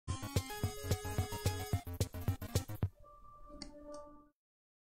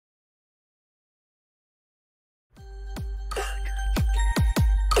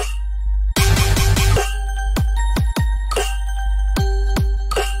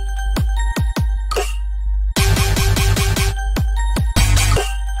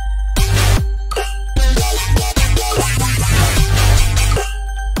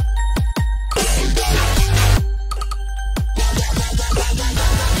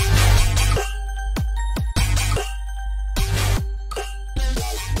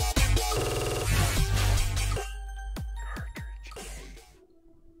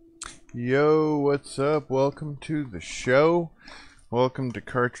What's up? Welcome to the show. Welcome to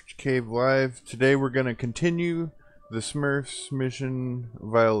Cartridge Cave Live. Today we're going to continue the Smurfs mission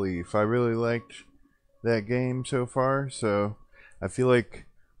Vileaf. I really liked that game so far, so I feel like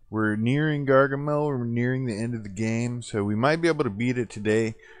we're nearing Gargamel. We're nearing the end of the game, so we might be able to beat it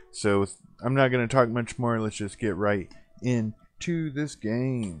today. So I'm not going to talk much more. Let's just get right into this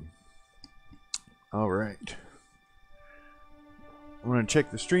game. Alright. I'm going to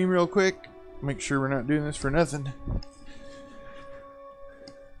check the stream real quick. Make sure we're not doing this for nothing.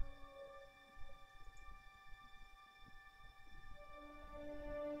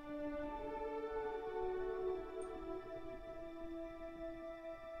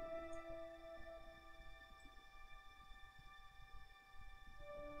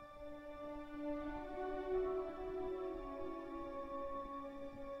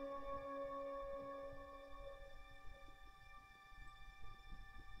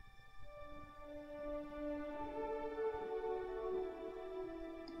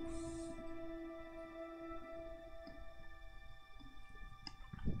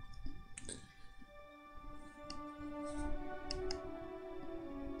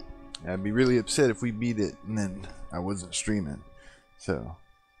 I'd be really upset if we beat it and then I wasn't streaming. So,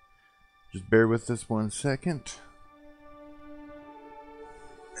 just bear with us 1 second.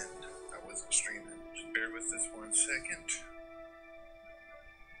 And I wasn't streaming. Just bear with us 1 second.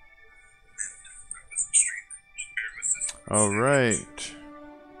 And I wasn't streaming. Just bear with us 1 second. Alright.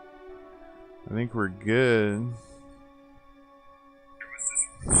 I think we're good. Bear with us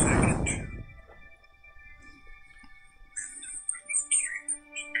 1 second.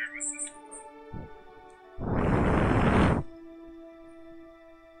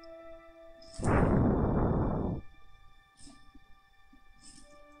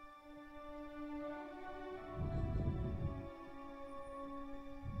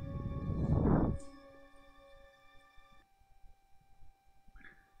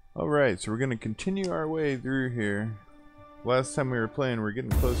 Alright, so we're going to continue our way through here. Last time we were playing, we were getting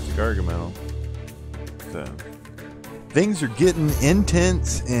close to Gargamel. So, things are getting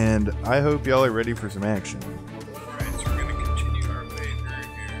intense, and I hope y'all are ready for some action.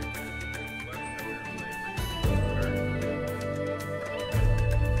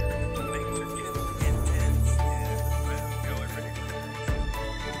 Alright, so we're going to continue our way through here. Last time we were playing,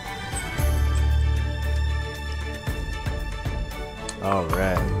 things are getting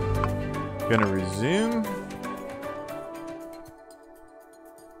intense, and I hope y'all are ready for action. Alright. Gonna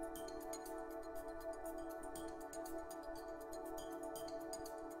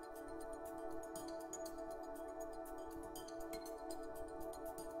resume.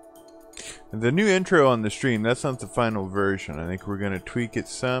 The new intro on the stream, that's not the final version. I think we're gonna tweak it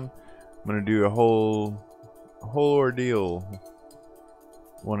some. I'm gonna do a whole ordeal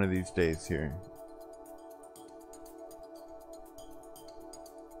one of these days here.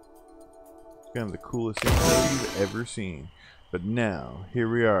 Kind of the coolest intro you've ever seen. But now,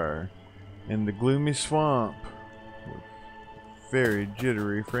 here we are in the gloomy swamp with very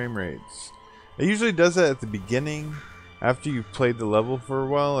jittery frame rates. It usually does that at the beginning. After you've played the level for a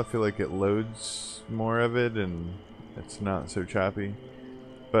while, I feel like it loads more of it and it's not so choppy.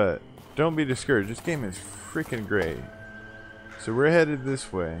 But don't be discouraged. This game is freaking great. So we're headed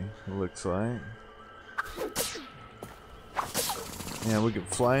this way, it looks like. Yeah, we can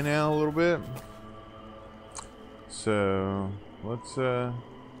fly now a little bit. So let's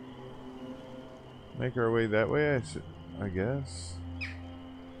make our way that way, I guess.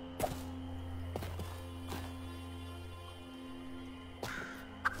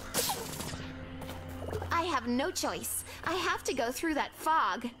 I have no choice. I have to go through that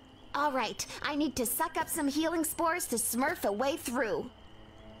fog. All right, I need to suck up some healing spores to smurf a way through.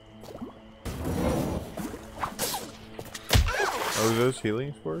 Oh, those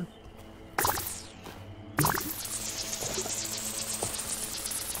healing spores?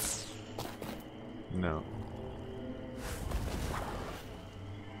 No.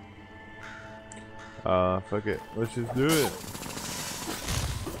 Fuck it. Let's just do it.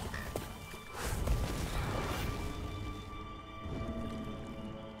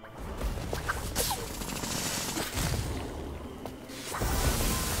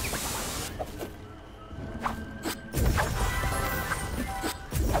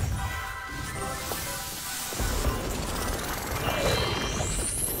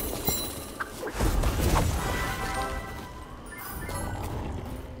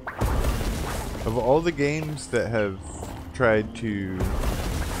 Of all the games that have tried to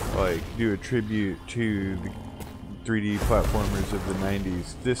like do a tribute to the 3D platformers of the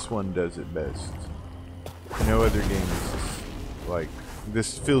 90s, this one does it best. No other game is like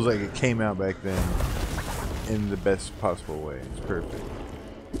This feels like it came out back then in the best possible way. It's perfect.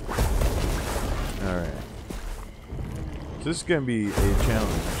 Alright. So this is going to be a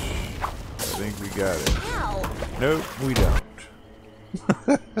challenge. I think we got it. Ow. Nope, we don't.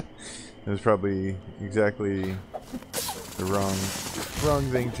 It was probably exactly the wrong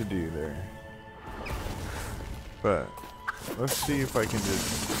thing to do there. But let's see if I can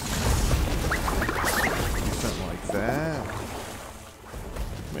just do something like that.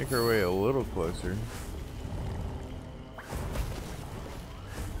 Make our way a little closer.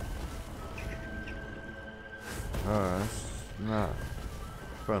 Oh, that's not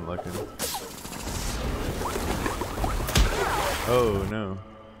fun looking. Oh no.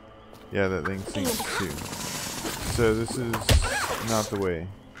 Yeah, that thing sinks too. So this is not the way.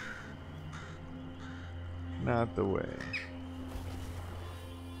 Not the way.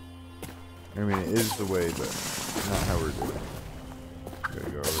 I mean, it is the way, but not how we're doing it. Gotta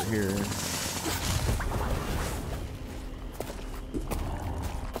go over here.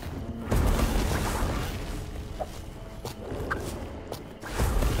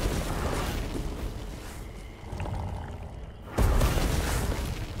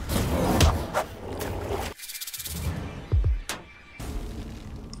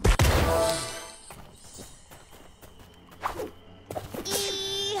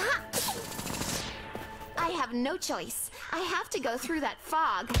 No choice. I have to go through that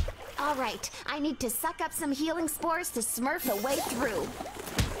fog. All right, I need to suck up some healing spores to smurf a way through.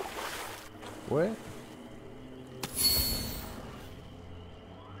 What?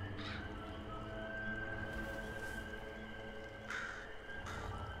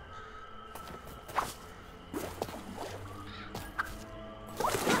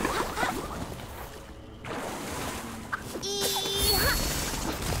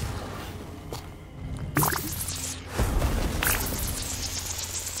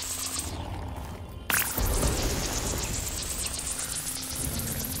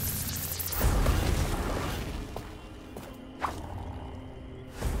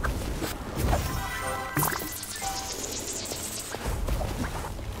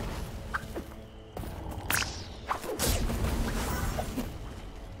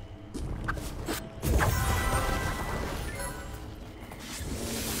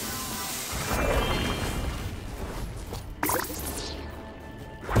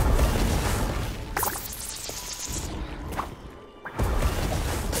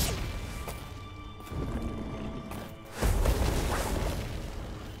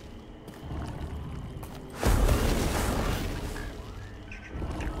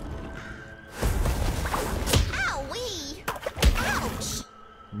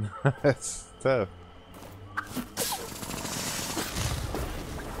 That's tough.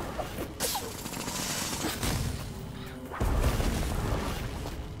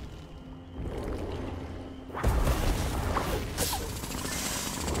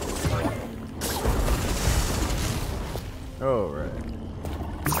 Oh, right.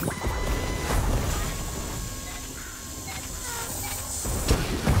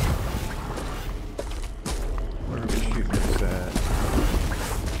 Where are we shooting this at?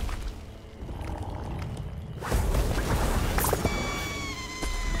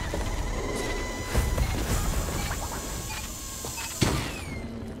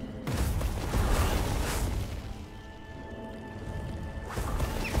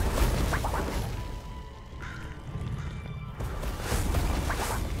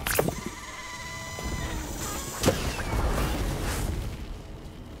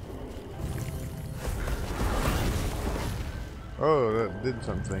 Oh, that did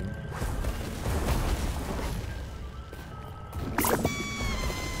something.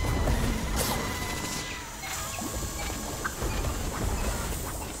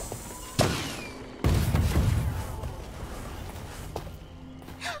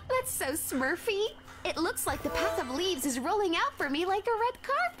 That's so Smurfy. It looks like the path of leaves is rolling out for me like a red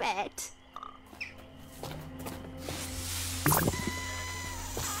carpet.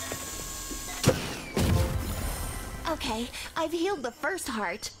 Okay, I've healed the first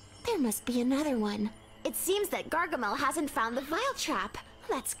heart. There must be another one. It seems that Gargamel hasn't found the Vile Trap.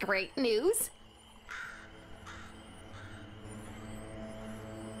 That's great news.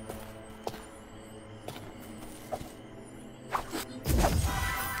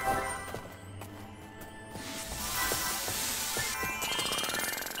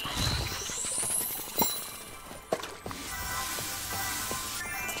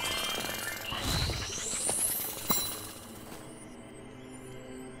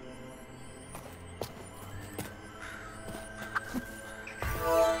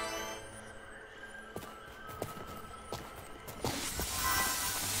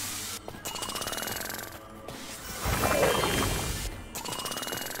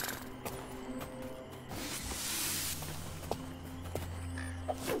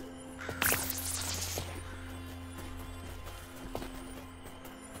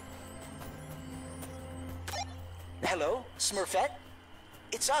 Hello, Smurfette?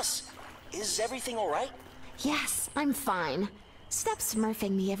 It's us. Is everything all right? Yes, I'm fine. Stop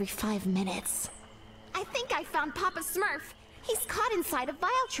smurfing me every 5 minutes. I think I found Papa Smurf. He's caught inside a Vile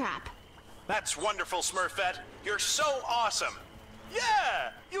Trap. That's wonderful, Smurfette. You're so awesome. Yeah!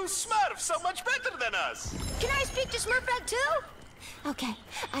 You Smurf so much better than us! Can I speak to Smurfette too? Okay,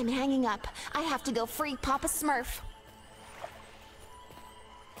 I'm hanging up. I have to go free Papa Smurf.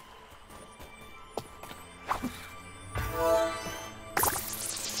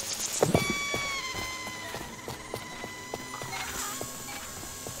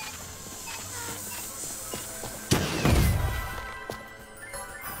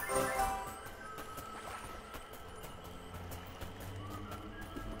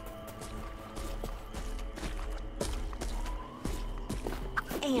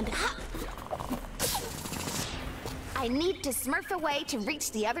 And I need to smurf away to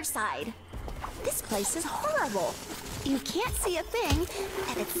reach the other side. This place is horrible. You can't see a thing,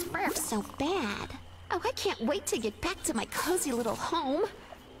 and it smurfs so bad. Oh, I can't wait to get back to my cozy little home.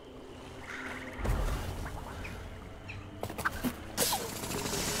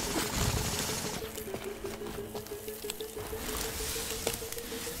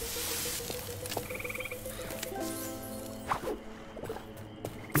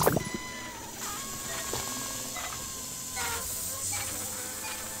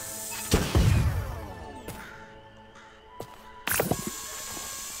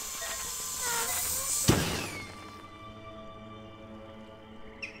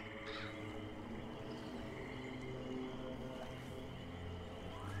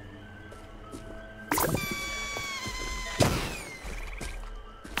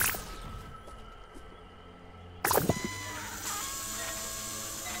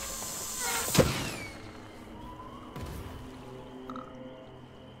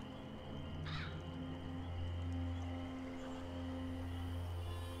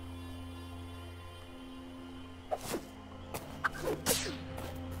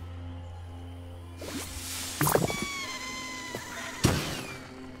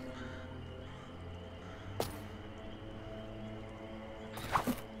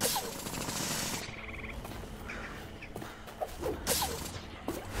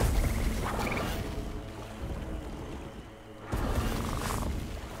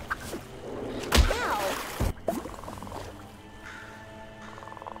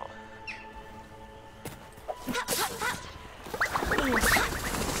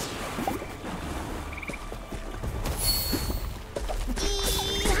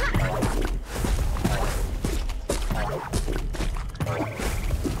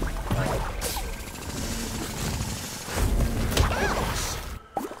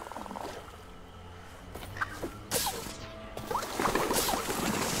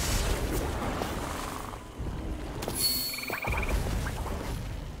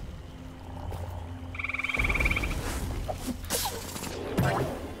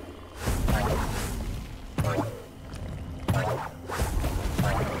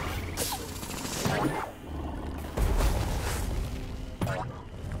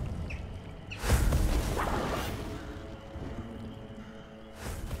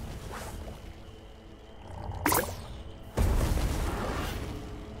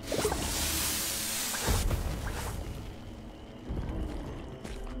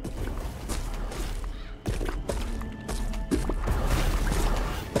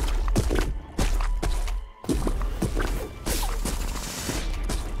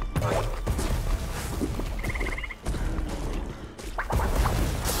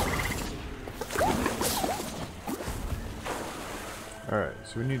 Alright,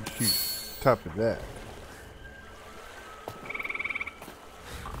 so we need to shoot top of that.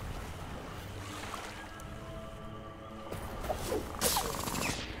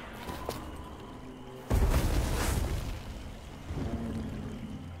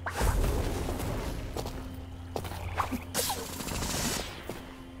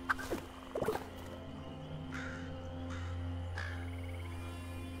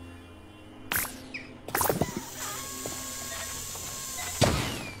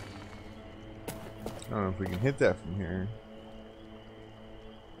 I don't know if we can hit that from here.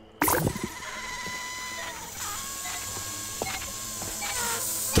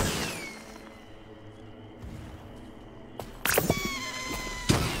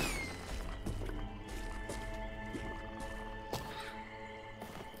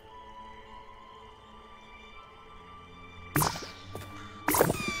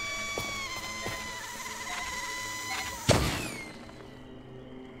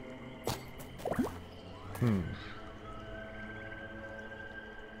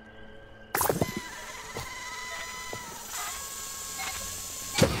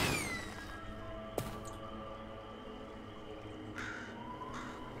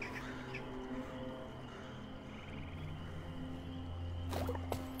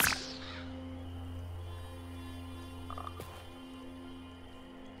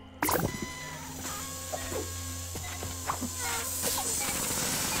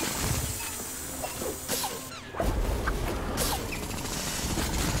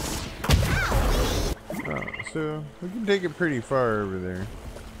 So we can take it pretty far over there.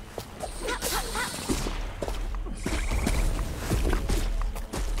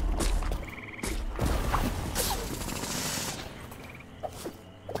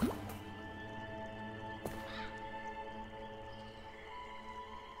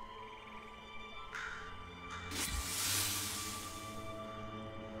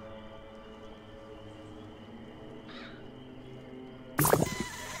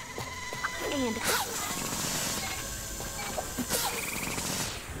 And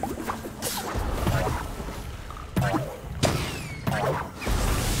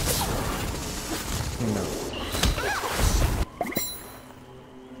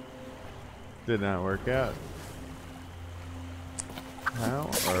Did not work out. How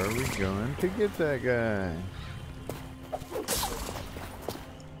are we going to get that guy?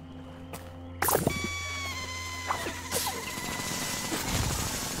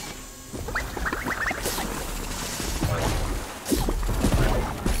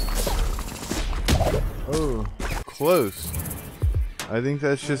 Oh, close. I think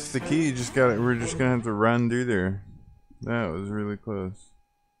that's just the key. You just got it. We're just gonna have to run through there. That was really close.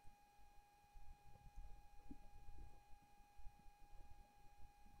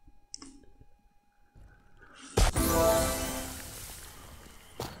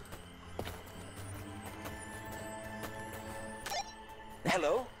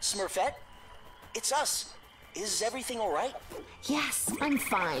 Hello, Smurfette? It's us. Is everything all right? yes, I'm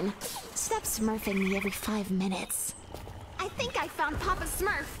fine. Stop smurfing me every 5 minutes. I think I found Papa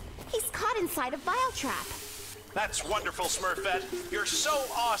Smurf. He's caught inside a bile trap. That's wonderful, Smurfette. You're so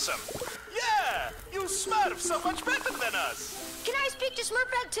awesome. Yeah, you Smurf so much better than us. Can I speak to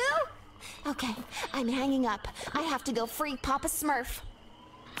Smurfette too? Okay, I'm hanging up. I have to go free Papa Smurf.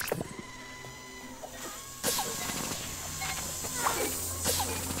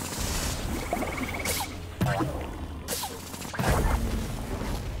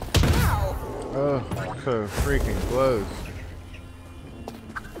 Ow! Oh, so freaking close.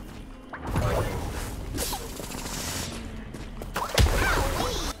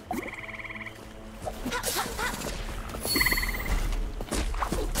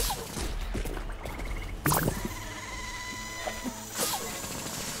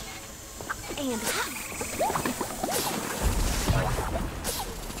 And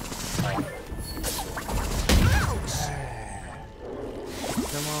ouch!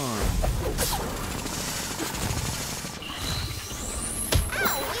 Come on.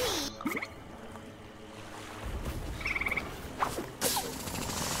 Owie!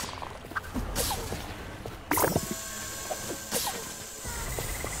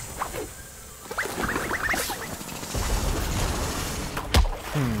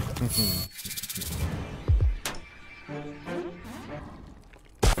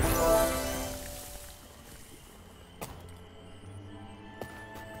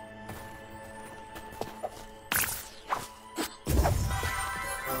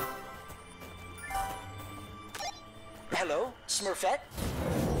 Hello, Smurfette?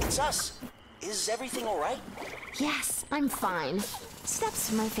 It's us. Is everything all right? Yes, I'm fine. Stop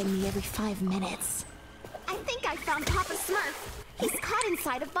smurfing me every 5 minutes. I think I found Papa Smurf. He's caught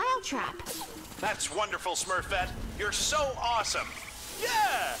inside a bile trap. That's wonderful, Smurfette. You're so awesome.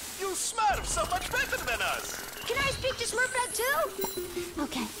 Yeah, you Smurf so much better than us. Can I speak to Smurfette too?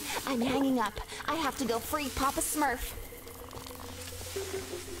 Okay, I'm hanging up. I have to go free Papa Smurf.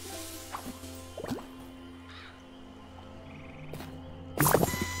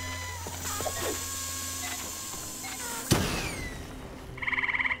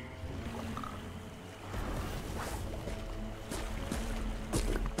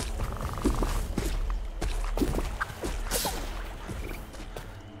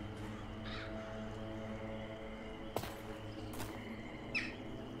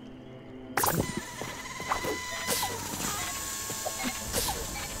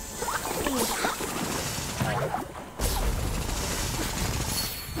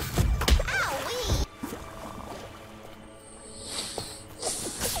 Owie!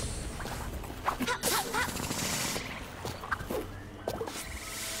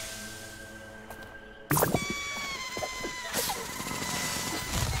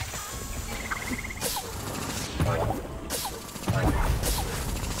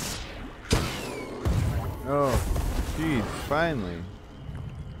 Oh, jeez, finally.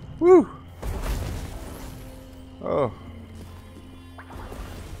 Woo! Oh.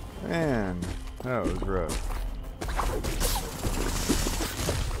 Man, that was rough.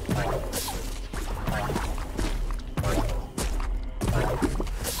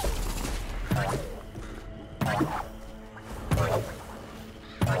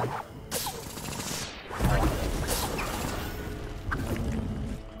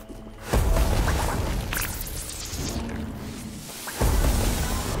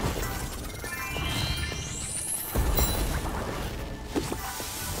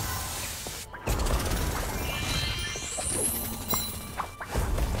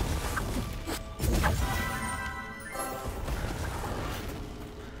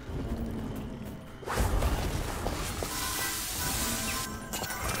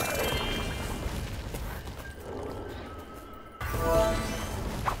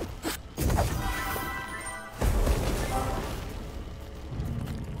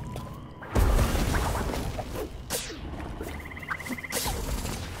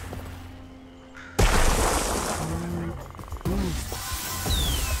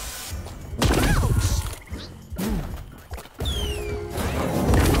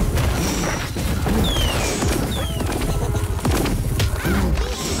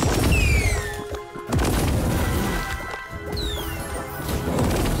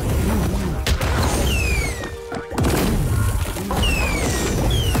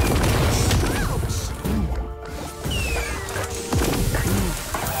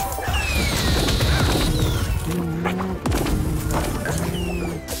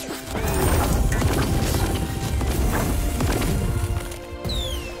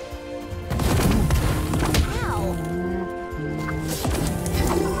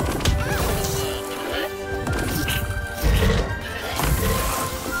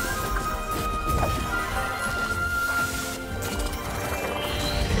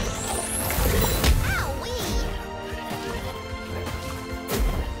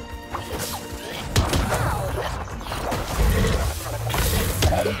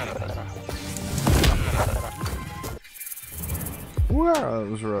 That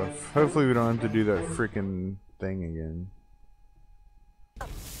was rough. Hopefully we don't have to do that freaking thing again.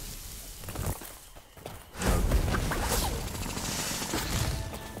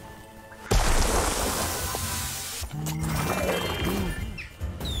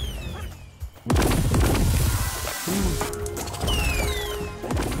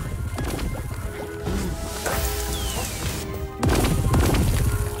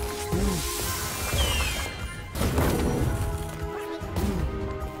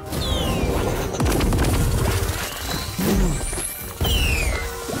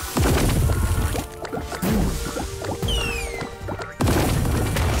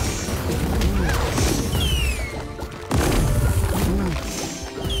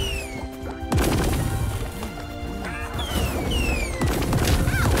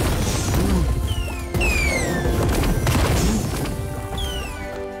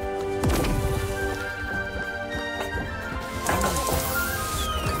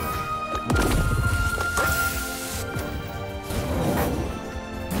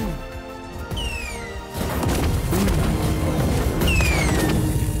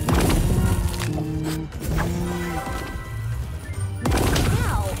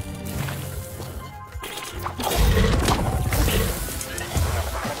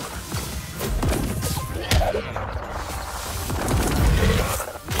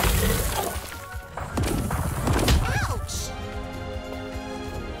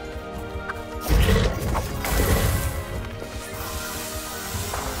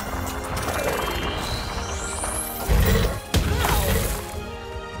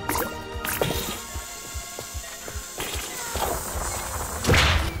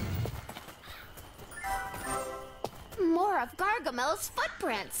 Of Gargamel's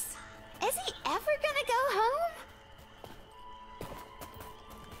footprints. Is he ever gonna go home?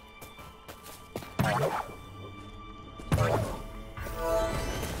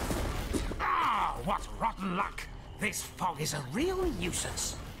 Ah, what rotten luck! This fog is a real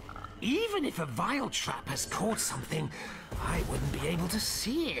nuisance. Even if a vile trap has caught something, I wouldn't be able to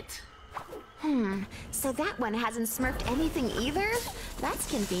see it. So that one hasn't smurfed anything either? That's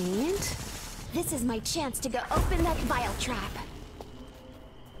convenient. This is my chance to go open that vile trap.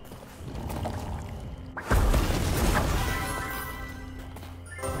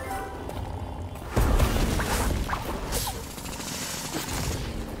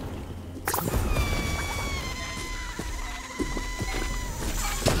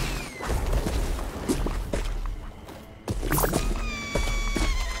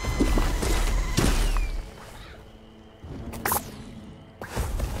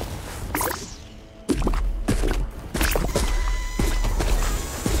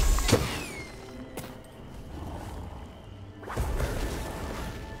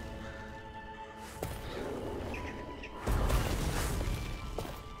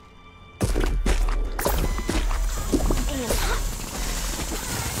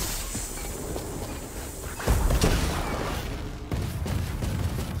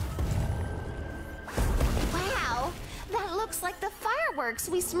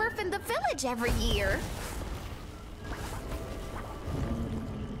 We smurf in the village every year.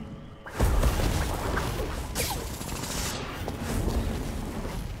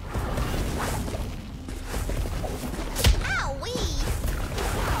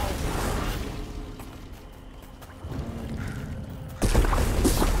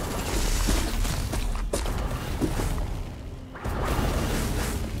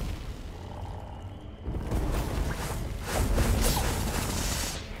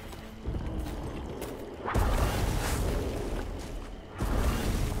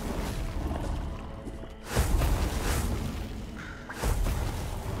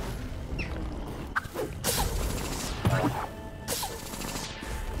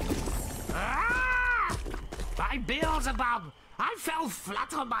 Beelzebub! I fell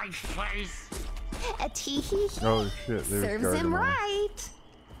flat on my face. A tee-hee. Oh shit, there's Serves him right.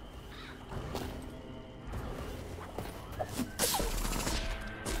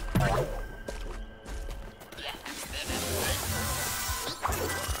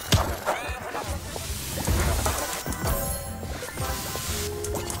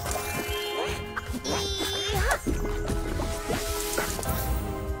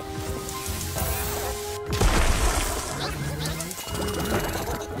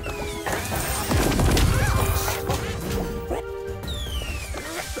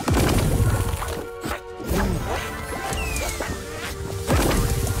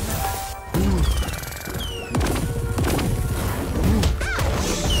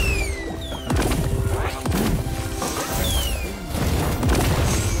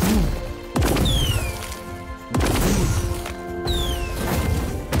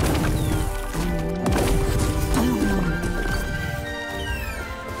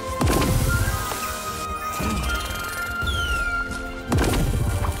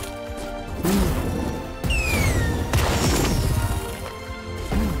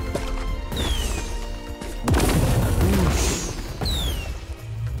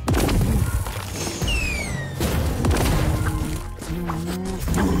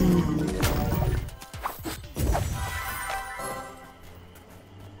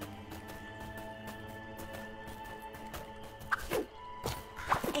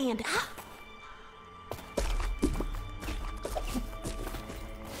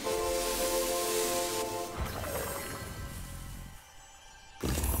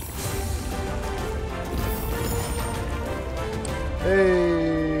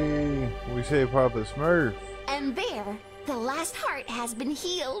 say Papa Smurf? And there, the last heart has been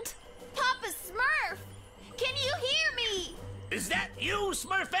healed. Papa Smurf! Can you hear me? Is that you,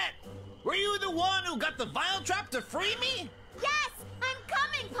 Smurfette? Were you the one who got the Vile Trap to free me? Yes, I'm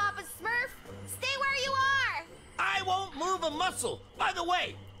coming, Papa Smurf. Stay where you are. I won't move a muscle. By the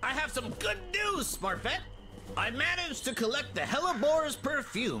way, I have some good news, Smurfette. I managed to collect the Hellebor's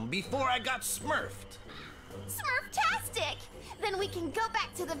perfume before I got smurfed. Smurftastic! Then we can go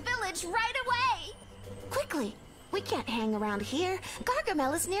back to the village right away. Quickly, we can't hang around here.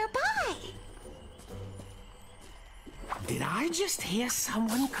 Gargamel is nearby. Did I just hear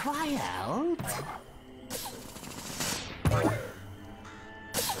someone cry out? Ow!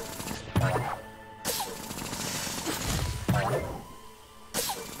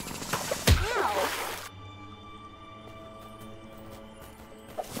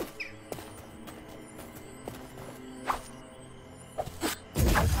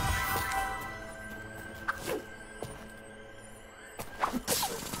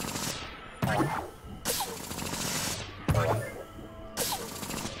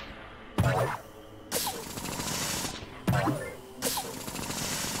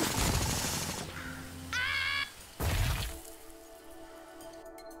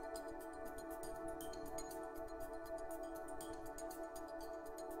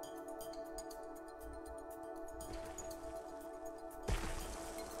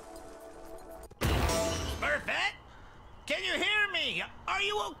 Smurfette? Can you hear me? Are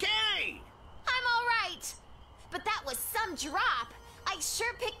you okay? I'm all right. But that was some drop. I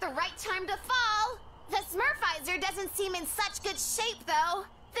sure picked the right time to fall. The Smurfizer doesn't seem in such good shape, though.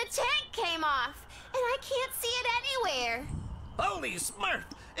 The tank came off, and I can't see it anywhere. Holy Smurf!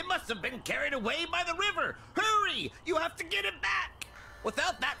 It must have been carried away by the river! Hurry! You have to get it back!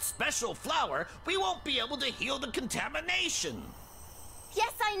 Without that special flower, we won't be able to heal the contamination.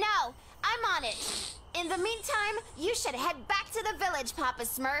 Yes, I know. I'm on it. In the meantime, you should head back to the village, Papa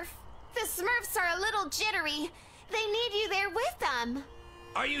Smurf. The Smurfs are a little jittery. They need you there with them.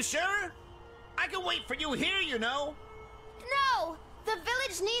 Are you sure? I can wait for you here, you know. No! The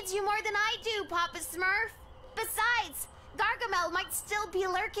village needs you more than I do, Papa Smurf. Besides, Gargamel might still be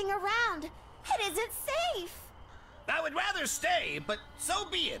lurking around. It isn't safe. I would rather stay, but so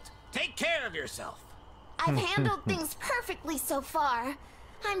be it. Take care of yourself. I've handled things perfectly so far.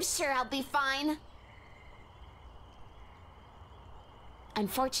 I'm sure I'll be fine.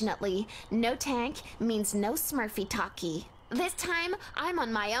 Unfortunately, no tank means no Smurfy talkie. This time, I'm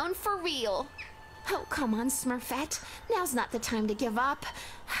on my own for real. Oh, come on, Smurfette. Now's not the time to give up.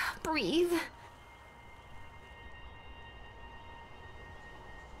 Breathe.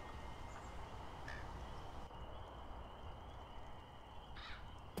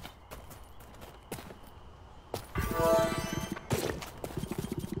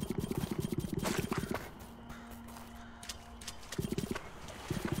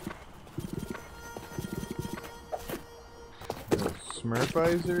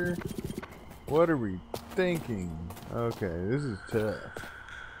 Smurfizer? What are we thinking? Okay, this is tough.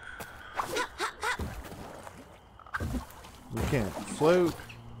 We can't float.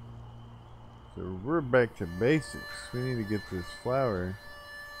 So we're back to basics. We need to get this flower.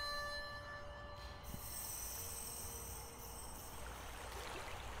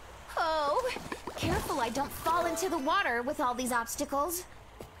 Oh, careful I don't fall into the water with all these obstacles.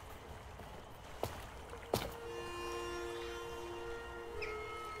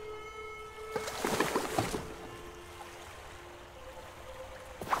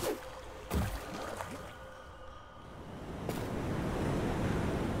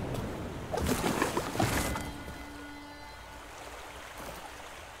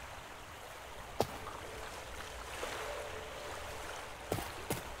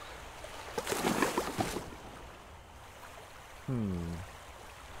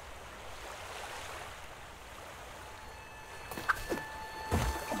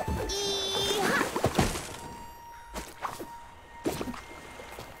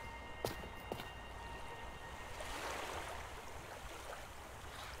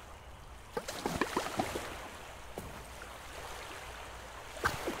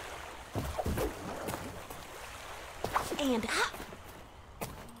 And hop.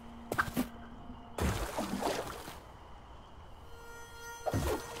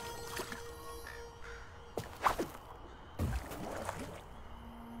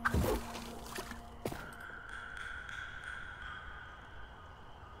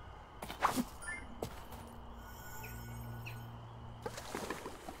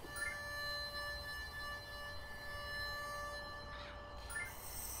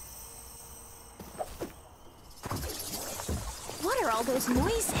 What are all those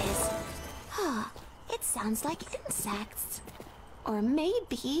noises? sounds like insects. Or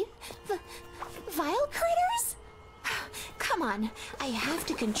maybe vile critters? Come on, I have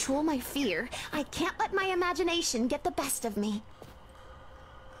to control my fear. I can't let my imagination get the best of me.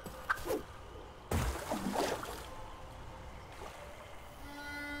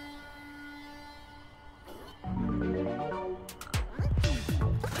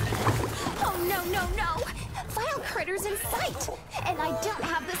 Oh no, no, no! Vile critters in sight! And I don't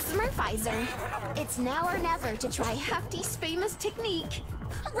have the Smurfizer. It's now or never to try Hefty's famous technique.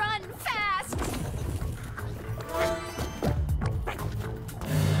 Run fast!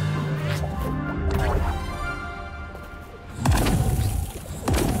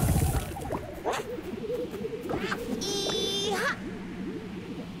 Yee-ha!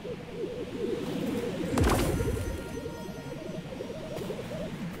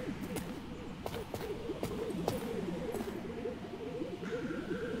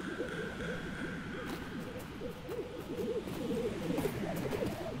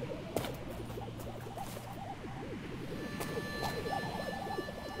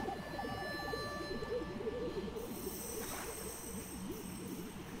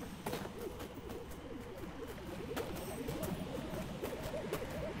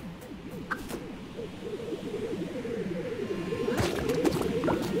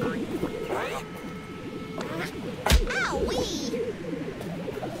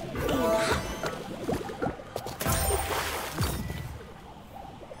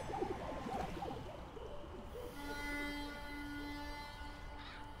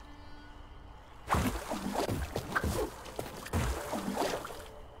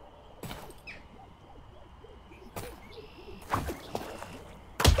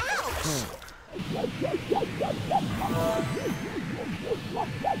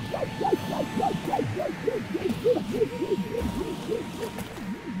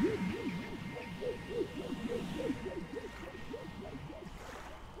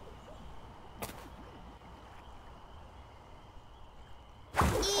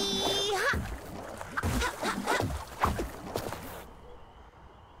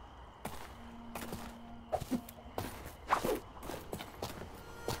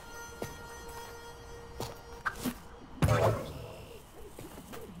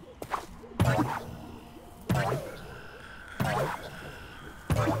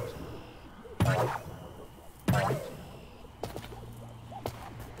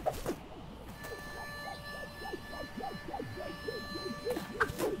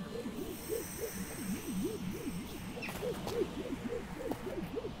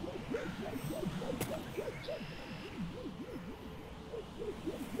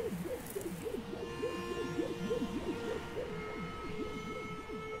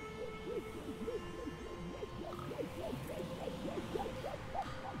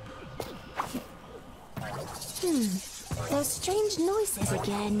 Those strange noises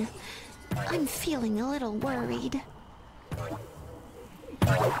again. I'm feeling a little worried.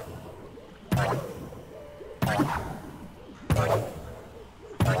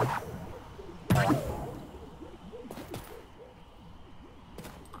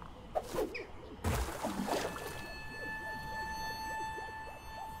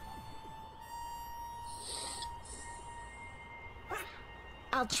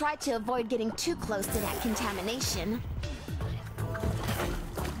 I'll try to avoid getting too close to that contamination.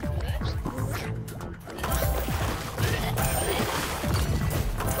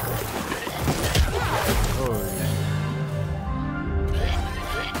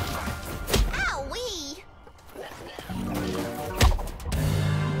 Owie!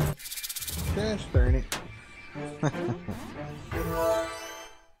 Gosh darn it.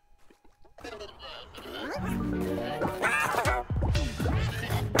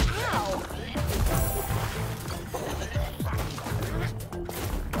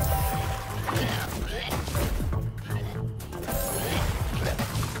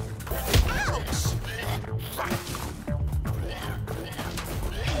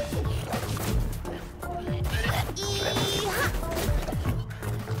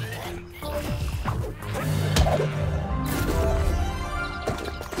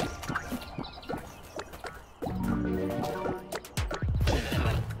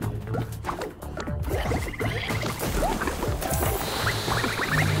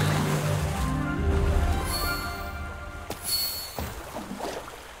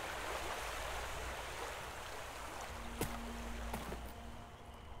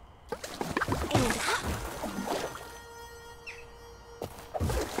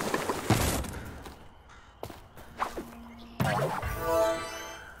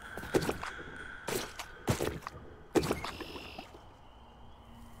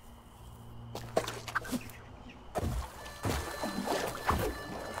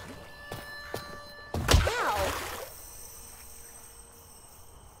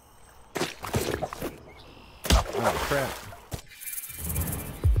 crap.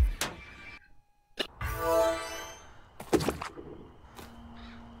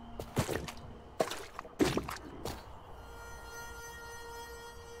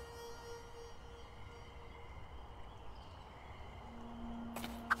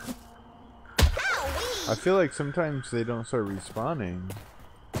 I feel like sometimes they don't start respawning.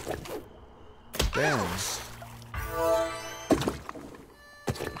 Damn.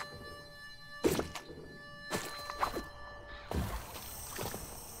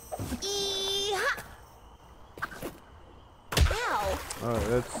 Oh,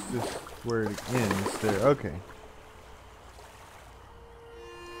 that's just where it ends there. Okay.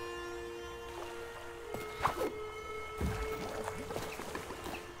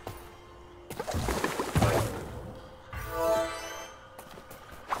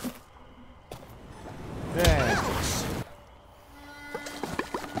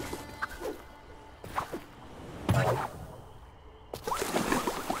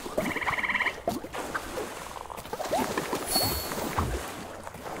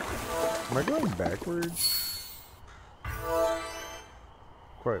 Am I going backwards?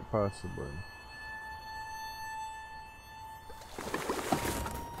 Quite possibly.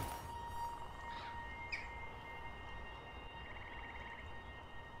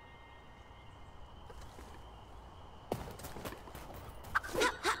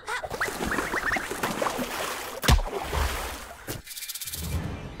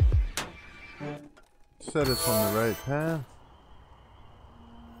 Set us on the right path.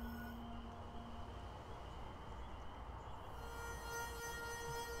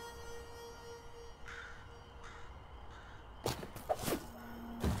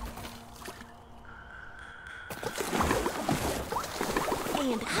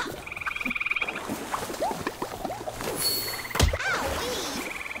 And hop.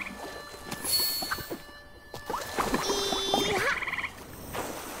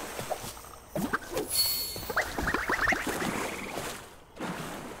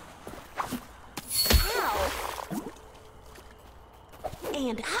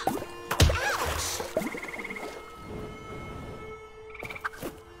 And hop. Ouch!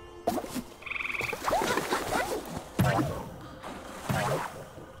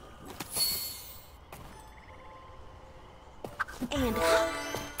 And hop.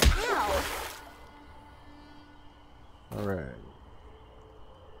 Ow! All right.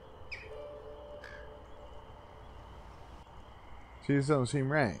 See, this don't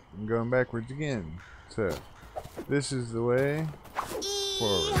seem right. I'm going backwards again. So, this is the way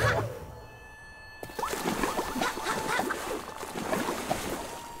forward.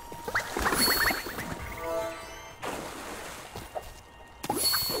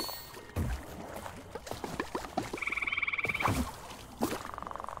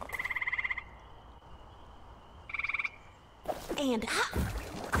 And hop.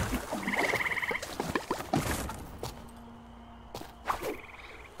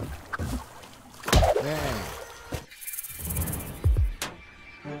 Dang.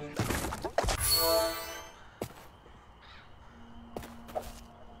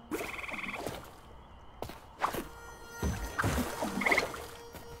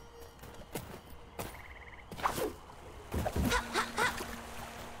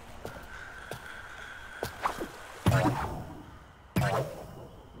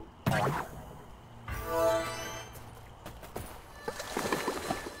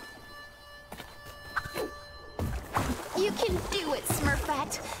 You can do it,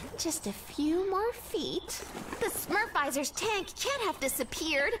 Smurfette. Just a few more feet. The Smurfizer's tank can't have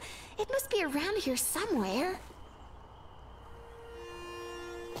disappeared. It must be around here somewhere.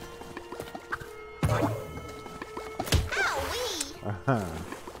 Owie! Uh-huh.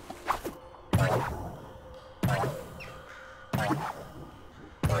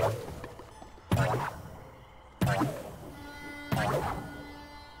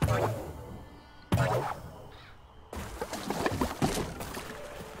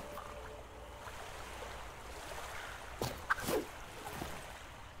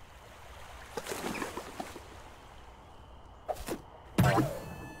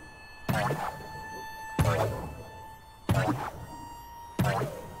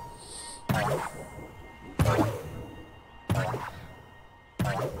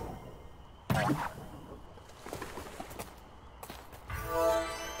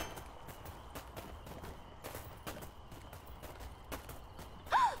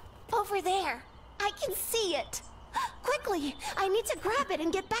 Over there. I can see it. Quickly, I need to grab it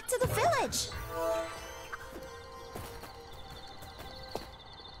and get back to the village.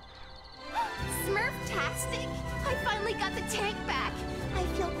 Smurf-tastic! I finally got the tank back. I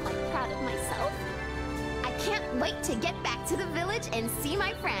feel quite proud of myself. I can't wait to get back to the village and see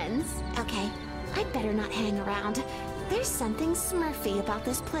my friends. Okay, I'd better not hang around. There's something Smurfy about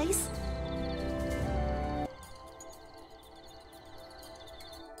this place.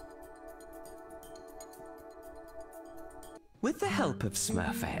 With the help of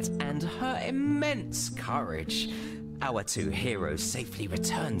Smurfette and her immense courage, our two heroes safely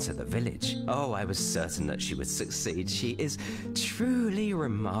returned to the village. Oh, I was certain that she would succeed. She is truly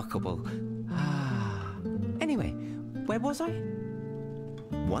remarkable. Anyway, where was I?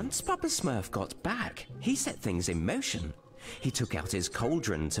 Once Papa Smurf got back, he set things in motion. He took out his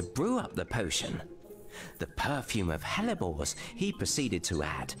cauldron to brew up the potion. The perfume of hellebores he proceeded to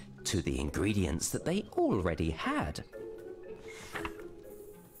add to the ingredients that they already had.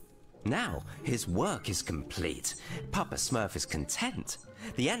 Now, his work is complete. Papa Smurf is content.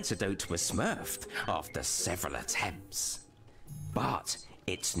 The antidote was smurfed after several attempts. But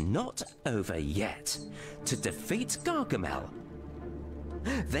it's not over yet. To defeat Gargamel,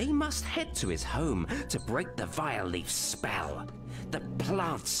 they must head to his home to break the Vileaf spell. The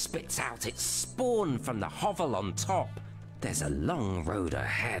plant spits out its spawn from the hovel on top. There's a long road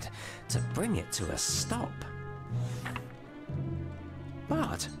ahead to bring it to a stop.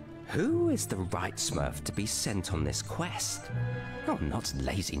 But who is the right Smurf to be sent on this quest? Oh, not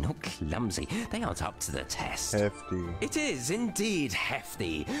lazy, not clumsy. They aren't up to the test. Hefty. It is indeed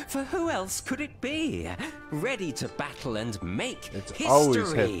hefty. For who else could it be? Ready to battle and make history.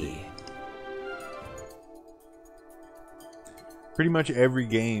 Always hefty. Pretty much every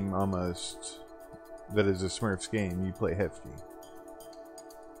game, almost, that is a Smurfs game, you play hefty.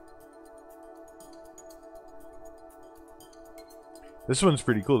 This one's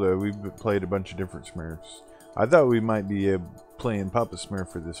pretty cool though. We've played a bunch of different Smurfs. I thought we might be playing Papa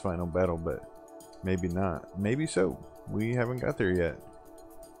Smurf for this final battle, but maybe not. Maybe so. We haven't got there yet.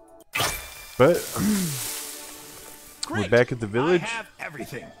 But we're back at the village. I have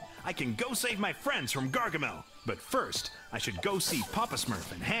everything. I can go save my friends from Gargamel. But first, I should go see Papa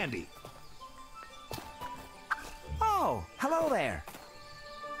Smurf and Handy. Oh, hello there.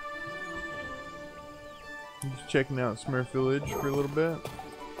 Just checking out Smurf Village for a little bit.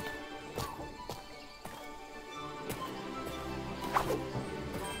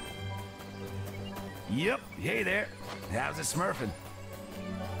 Yep, hey there. How's it smurfing?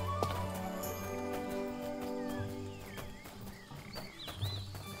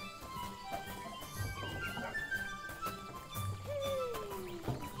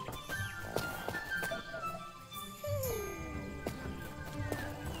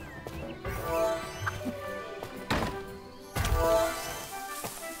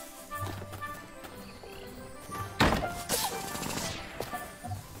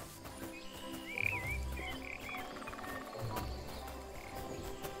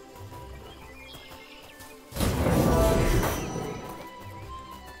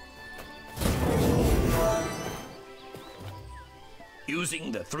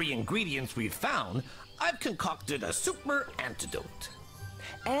 Using the 3 ingredients we've found, I've concocted a super antidote.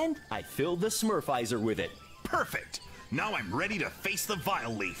 And I filled the Smurfizer with it. Perfect. Now I'm ready to face the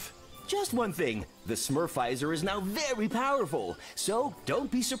Vileaf. Just one thing, the Smurfizer is now very powerful, so don't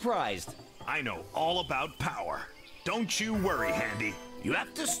be surprised. I know all about power. Don't you worry, Handy. You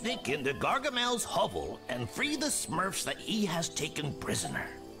have to sneak into Gargamel's hovel and free the Smurfs that he has taken prisoner.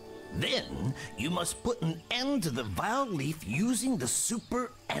 Then, you must put an end to the Vileaf using the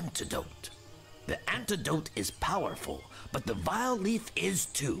super antidote. The antidote is powerful, but the Vileaf is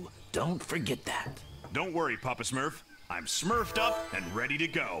too. Don't forget that. Don't worry, Papa Smurf. I'm smurfed up and ready to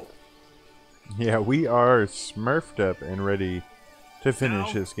go. Yeah, we are smurfed up and ready to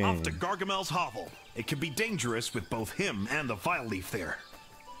finish Now, this game. off to Gargamel's hovel. It can be dangerous with both him and the Vileaf there.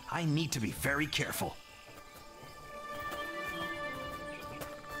 I need to be very careful.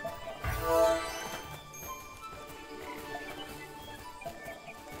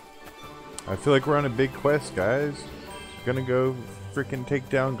 I feel like we're on a big quest, guys. Gonna go freaking take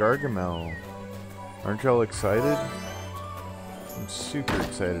down Gargamel. Aren't y'all excited? I'm super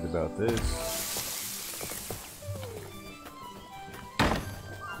excited about this.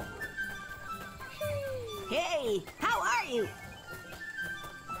 Hey, how are you?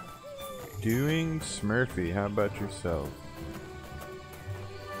 Doing Smurfy, how about yourself?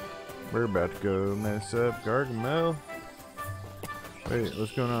 We're about to go mess up Gargamel. Wait,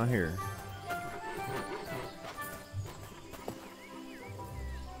 what's going on here?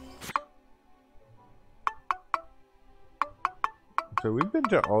 So we've been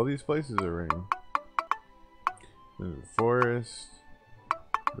to all these places already. The forest,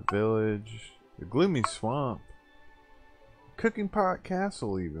 the village, the gloomy swamp, cooking pot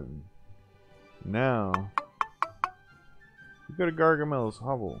castle even. Now, You go to Gargamel's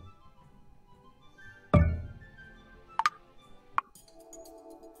hovel.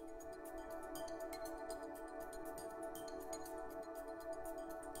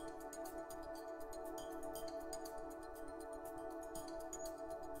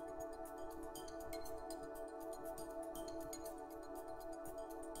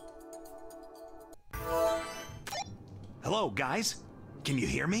 Hello, guys. Can you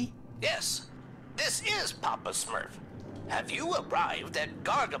hear me? Yes, this is Papa Smurf. Have you arrived at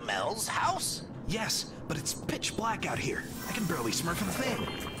Gargamel's house? Yes, but it's pitch black out here. I can barely smurf a thing.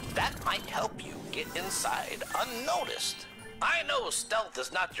 That might help you get inside unnoticed. I know stealth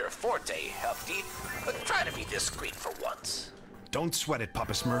is not your forte, Hefty, but try to be discreet for once. Don't sweat it,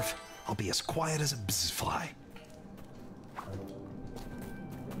 Papa Smurf. I'll be as quiet as a bzzfly.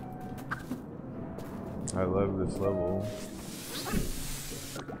 I love this level.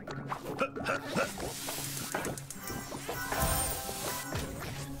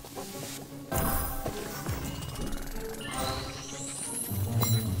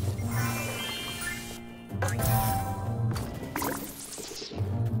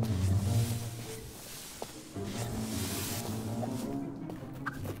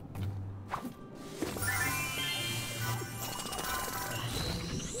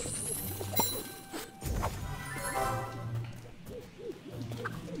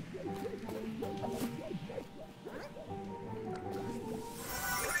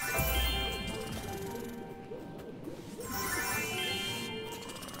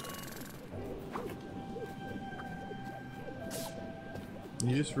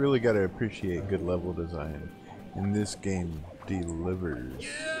 You just really gotta appreciate good level design, and this game delivers.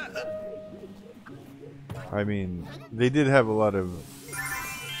 I mean, they did have a lot of,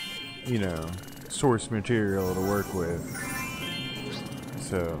 you know, source material to work with,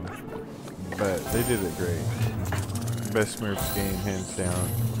 so, but they did it great. Best Smurfs game, hands down.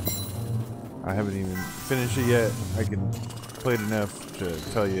 I haven't even finished it yet. I can play it enough to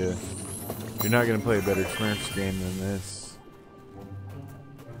tell you, you're not gonna play a better Smurfs game than this.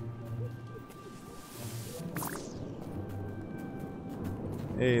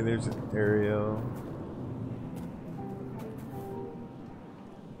 Hey, there's Ariel.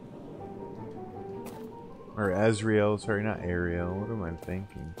 Or Azriel, sorry, not Ariel. What am I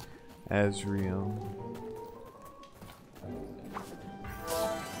thinking? Azriel.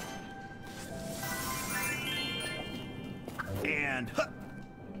 And...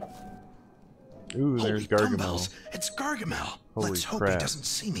 Ooh, there's Holy Gargamel. dumbbells. It's Gargamel. Holy Let's hope crap. he doesn't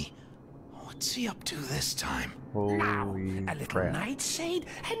see me. What's he up to this time? Holy A little crap. nightshade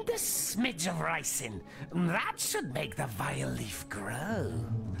and a smidge of ricin. That should make the Vileaf grow.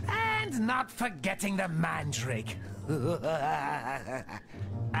 And not forgetting the mandrake.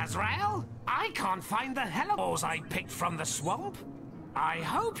 Azrael, I can't find the hellebores I picked from the swamp. I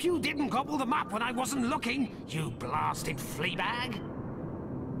hope you didn't gobble them up when I wasn't looking, you blasted fleabag.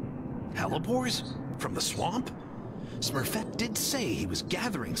 Hellebores? From the swamp? Smurfette did say he was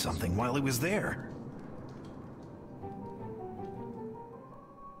gathering something while he was there.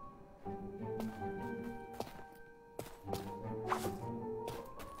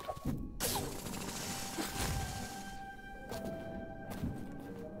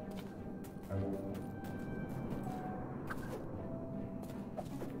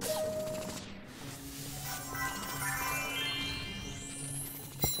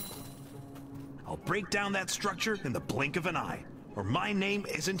 I'll break down that structure in the blink of an eye, or my name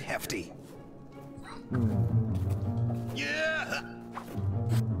isn't Hefty. Yeah!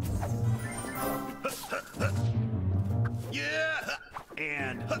 Yeah!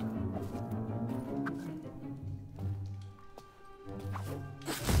 And...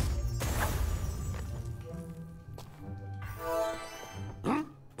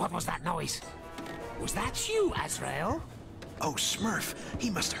 What was that noise? Was that you, Azrael? Oh, Smurf, he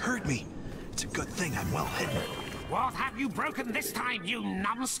must have heard me. It's a good thing I'm well hidden. What have you broken this time, you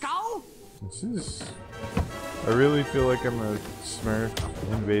numbskull? This is... I really feel like I'm a Smurf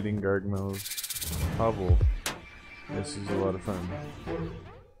invading Gargamel's hovel. This is a lot of fun.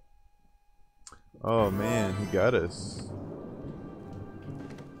 Oh man, he got us.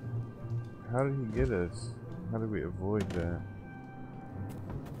 How did he get us? How do we avoid that?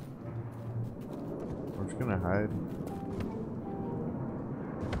 We're just gonna hide.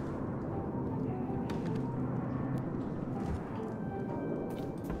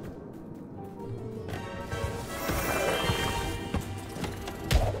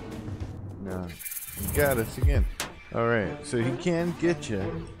 No, he got us again. Alright, so he can get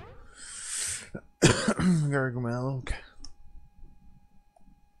you. Gargamel.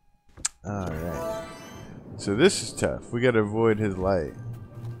 Alright. So this is tough. We gotta avoid his light.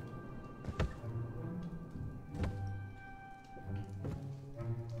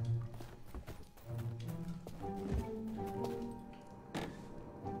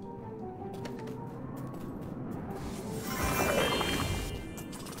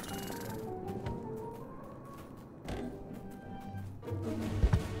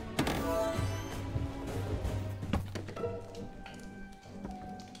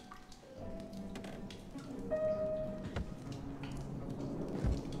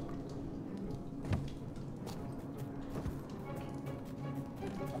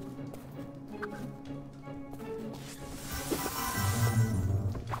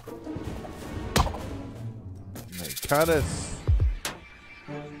 Caught us.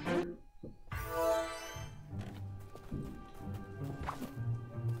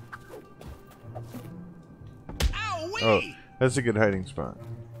 Oh, that's a good hiding spot.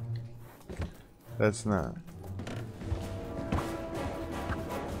 That's not.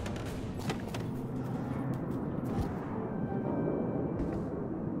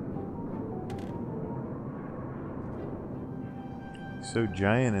 So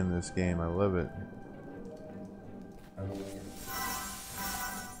giant in this game, I love it.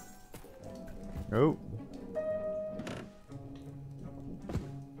 Oh.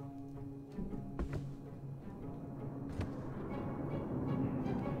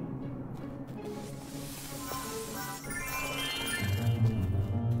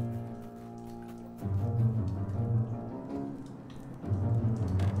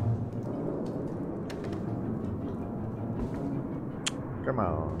 Come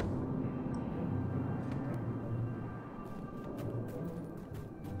on.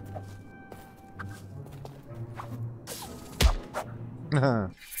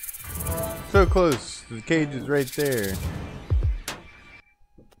 So close. The cage is right there.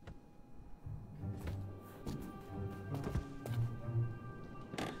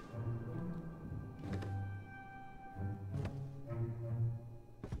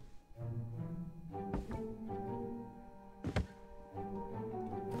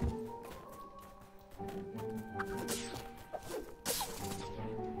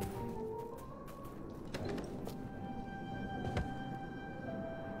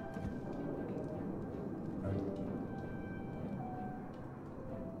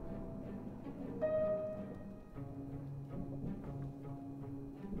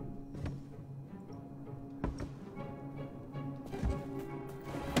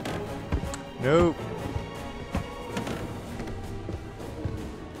 Nope.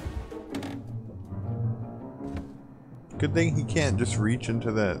 Good thing he can't just reach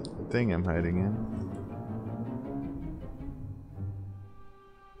into that thing I'm hiding in.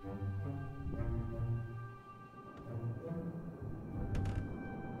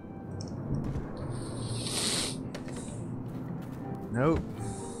 Nope.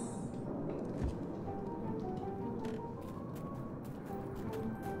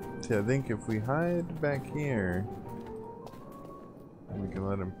 See, I think if we hide back here, we can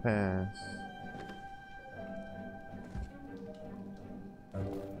let him pass.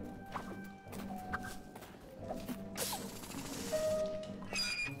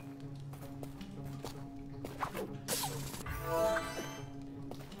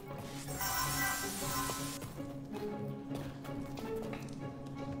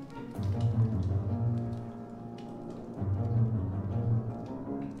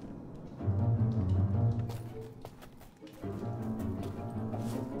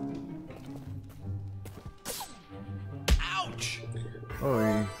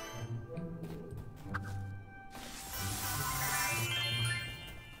 Oi.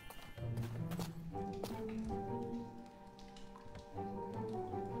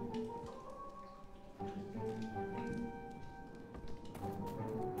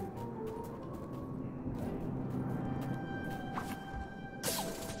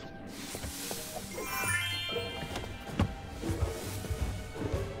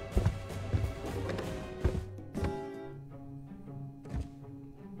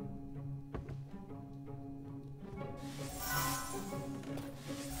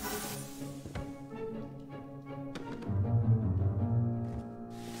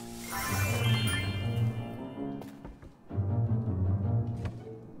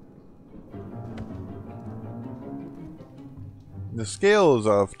 The scale is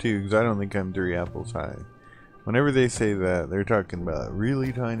off too, because I don't think I'm 3 apples high. Whenever they say that, they're talking about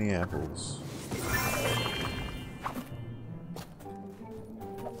really tiny apples.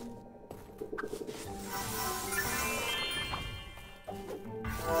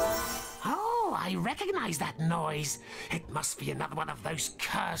 Oh, I recognize that noise. It must be another one of those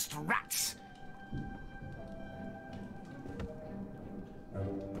cursed rats.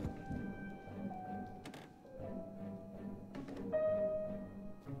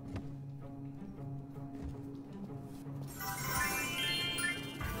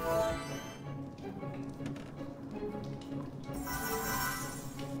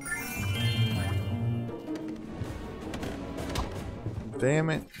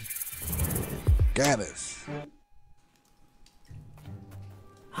 Damn it. Got us.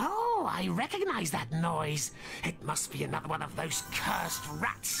 Oh, I recognize that noise. It must be another one of those cursed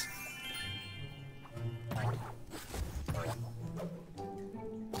rats.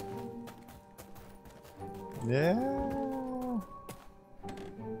 Yeah.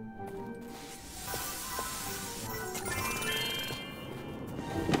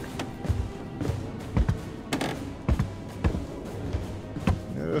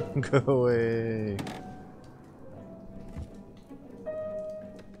 No, go away.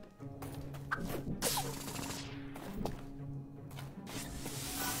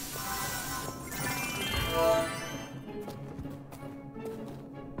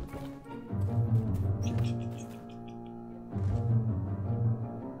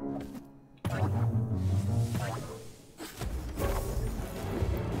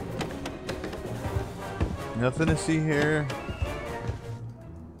 Nothing to see here.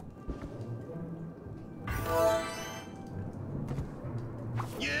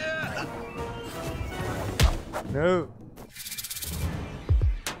 Yeah! No.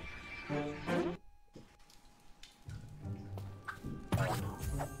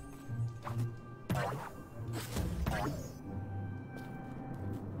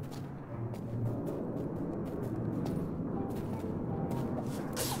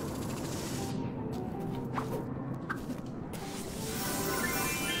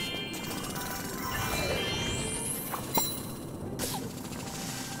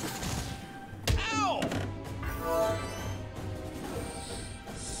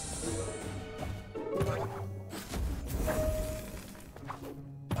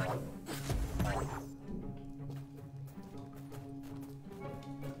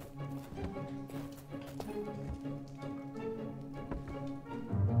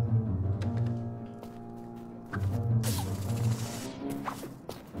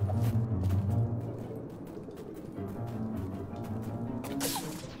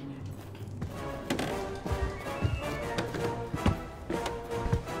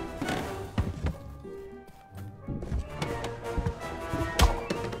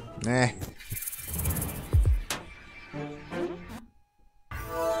 Nah.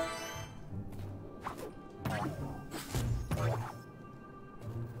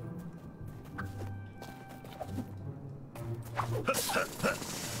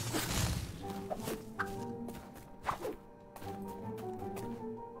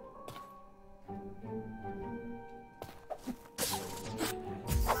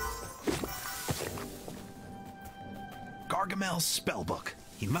 Gargamel's spellbook.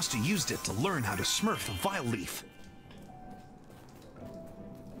 He must have used it to learn how to smurf the Vileaf.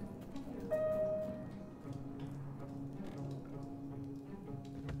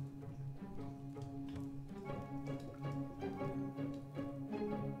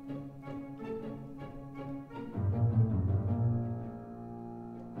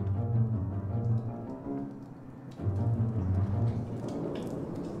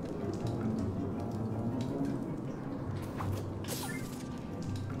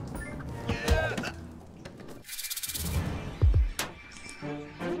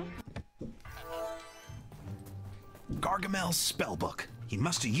 Gargamel's spellbook. He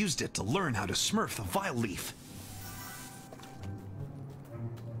must have used it to learn how to smurf the Vileaf.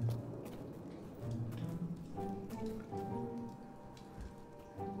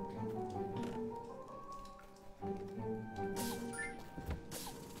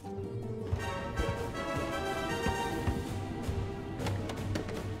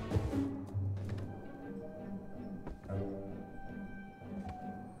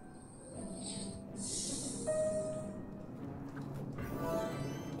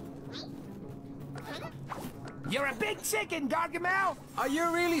 You're a big chicken, Gargamel! Are you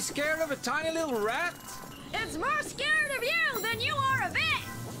really scared of a tiny little rat? It's more scared of you than you are of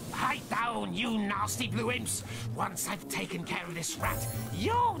it! Hide down, you nasty blue imps! Once I've taken care of this rat,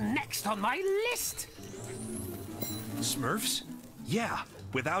 you're next on my list! Smurfs? Yeah,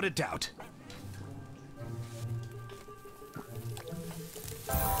 without a doubt.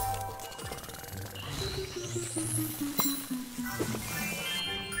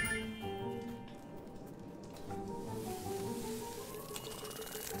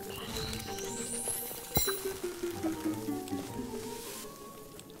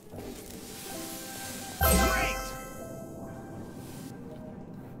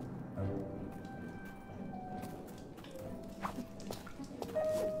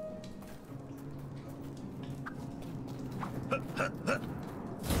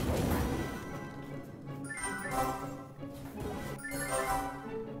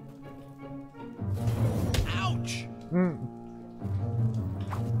 Ouch!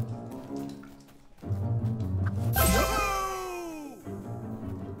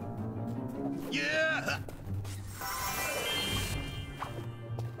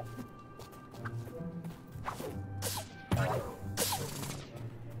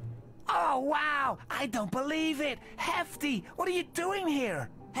 wow! I don't believe it! Hefty, what are you doing here?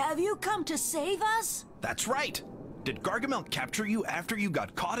 Have you come to save us? That's right. Did Gargamel capture you after you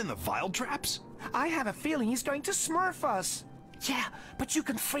got caught in the Vile traps? I have a feeling he's going to smurf us. Yeah, but you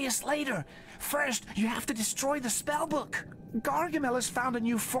can free us later. First, you have to destroy the spellbook. Gargamel has found a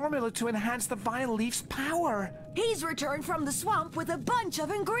new formula to enhance the Vileaf's power. He's returned from the swamp with a bunch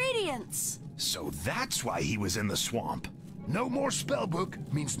of ingredients. So that's why he was in the swamp. No more spellbook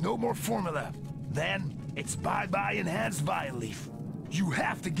means no more formula. Then, it's bye-bye enhanced Vileaf. You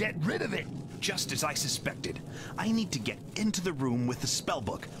have to get rid of it. Just as I suspected. I need to get into the room with the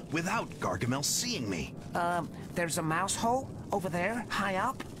spellbook without Gargamel seeing me. There's a mouse hole over there, high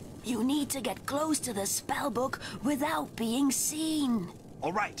up. You need to get close to the spellbook without being seen.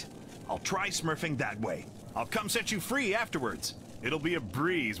 All right. I'll try smurfing that way. I'll come set you free afterwards. It'll be a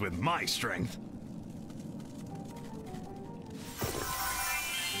breeze with my strength.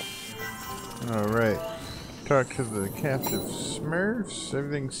 Alright. Talk to the captive Smurfs.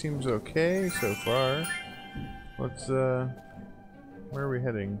 Everything seems okay so far. Let's, where are we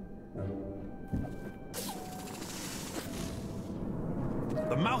heading?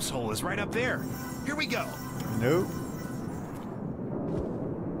 The mouse hole is right up there. Here we go. Nope.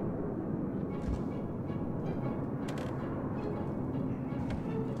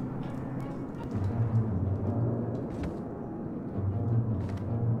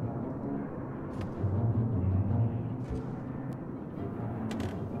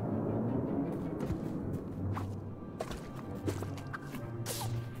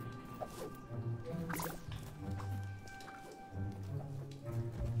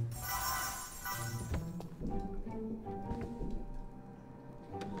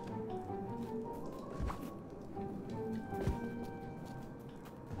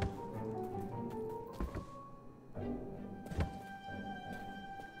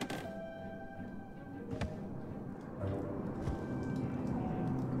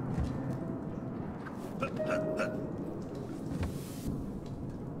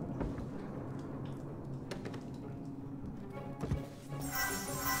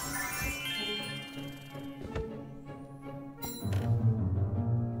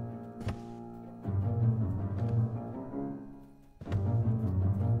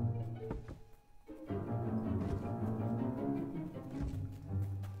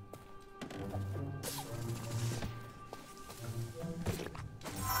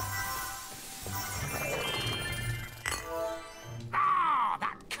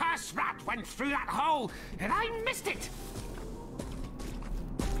 Went through that hole, and I missed it!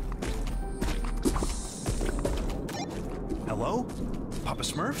 Hello? Papa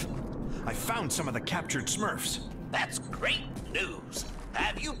Smurf? I found some of the captured Smurfs. That's great news.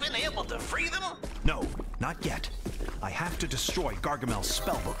 Have you been able to free them? No, not yet. I have to destroy Gargamel's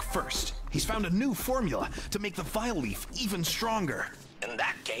spellbook first. He's found a new formula to make the Vileaf even stronger. In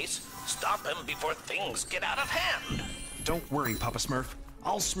that case, stop him before things get out of hand. Don't worry, Papa Smurf.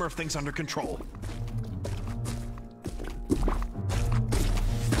 I'll smurf things under control.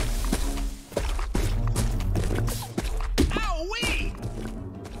 Ow-wee!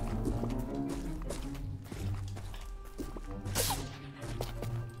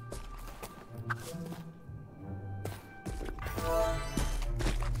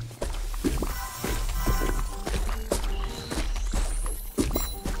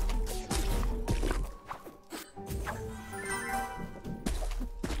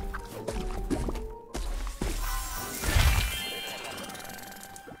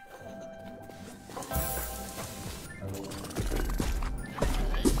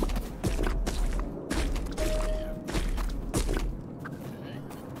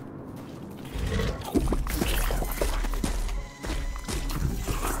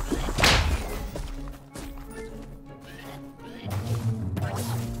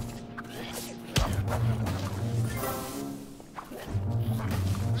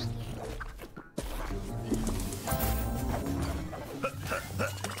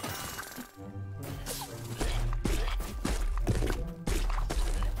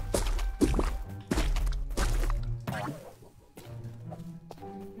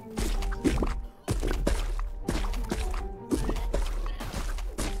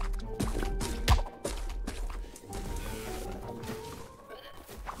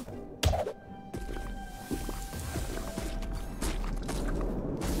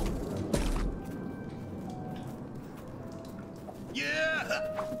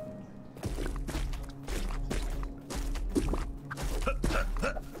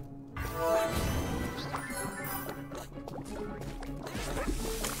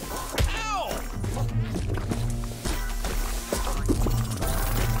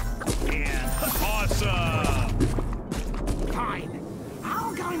 awesome! Fine.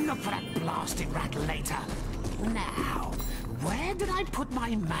 I'll go and look for that blasted rat later. Now, where did I put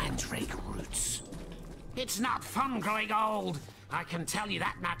my mandrake roots? It's not fun growing old. I can tell you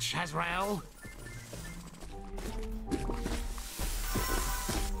that much, Azrael.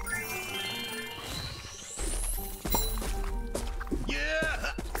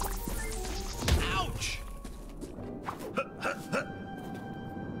 Yeah! Ouch!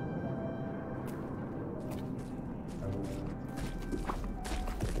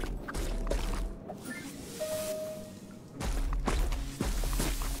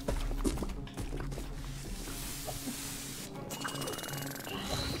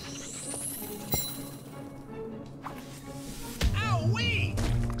 Ow-wee!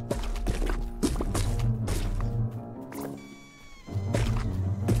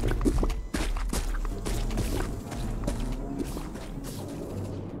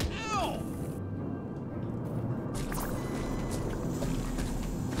 Ow!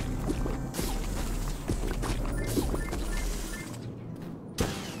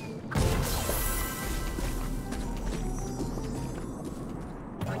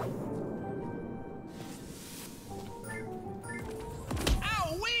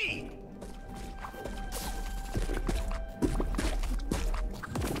 Ow-wee!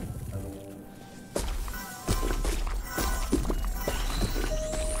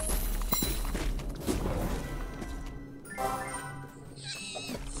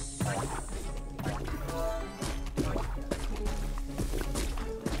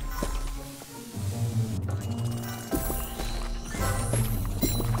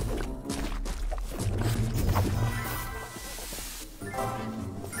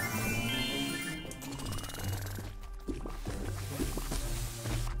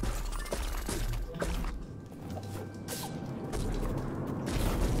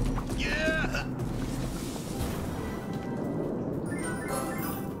 Yeah!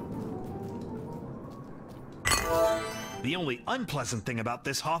 The only unpleasant thing about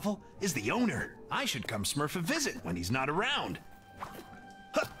this hovel is the owner. I should come Smurf a visit when he's not around.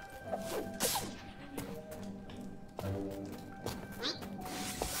 Huh.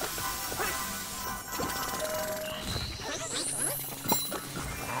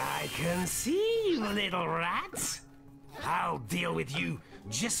 I can see you, little rat. I'll deal with you.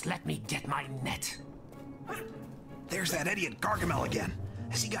 Just let me get my net. There's that idiot Gargamel again.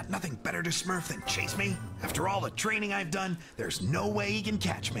 Has he got nothing better to Smurf than chase me? After all the training I've done, there's no way he can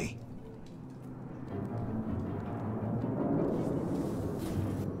catch me.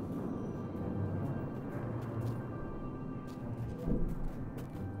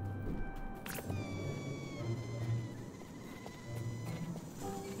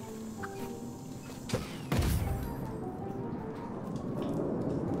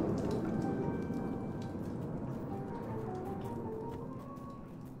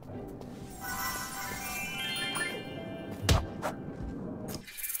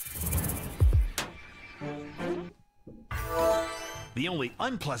 The only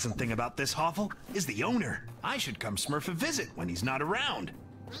unpleasant thing about this hovel is the owner. I should come Smurf a visit when he's not around.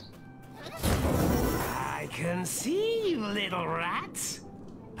 I can see you, little rat.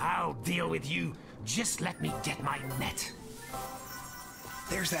 I'll deal with you. Just let me get my net.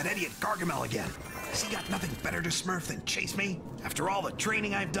 There's that idiot Gargamel again. Has he got nothing better to Smurf than chase me? After all the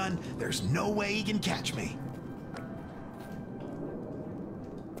training I've done, there's no way he can catch me.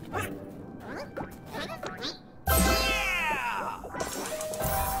 Yeah!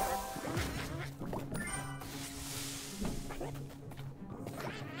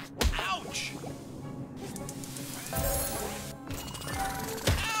 Ouch!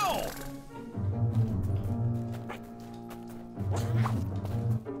 Ow!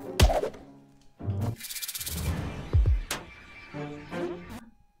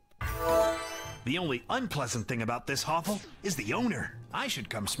 The only unpleasant thing about this hovel is the owner. I should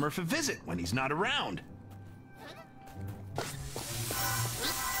come Smurf a visit when he's not around.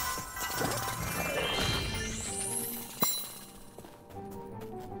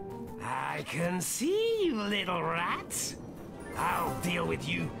 I can see you, little rat. I'll deal with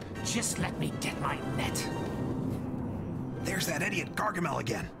you. Just let me get my net. There's that idiot Gargamel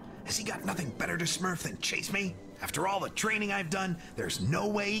again. Has he got nothing better to Smurf than chase me? After all the training I've done, there's no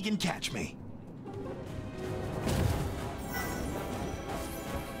way he can catch me.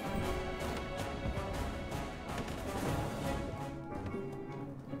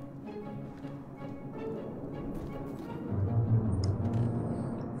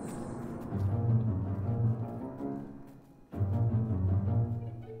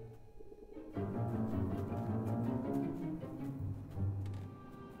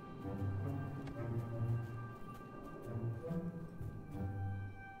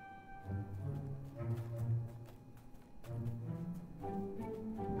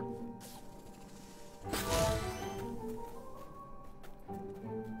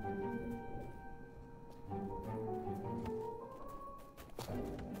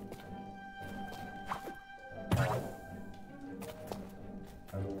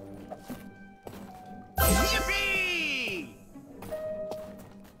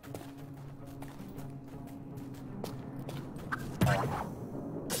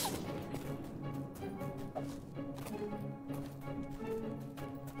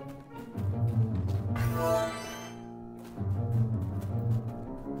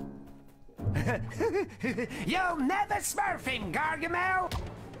 You'll never smurf him, Gargamel!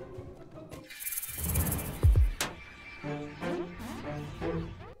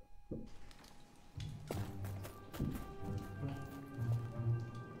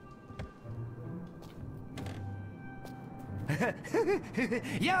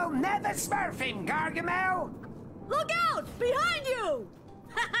 You'll never smurf him, Gargamel! Look out! Behind you!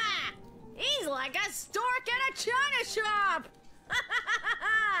 Ha ha! He's like a stork in a china shop!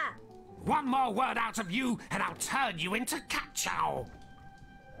 One more word out of you, and I'll turn you into cat chow.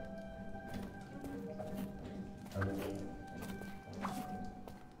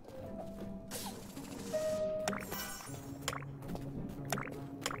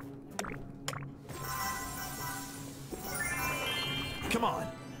 Come on,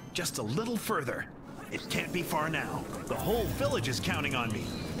 just a little further. It can't be far now. The whole village is counting on me.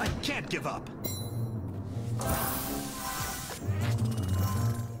 I can't give up.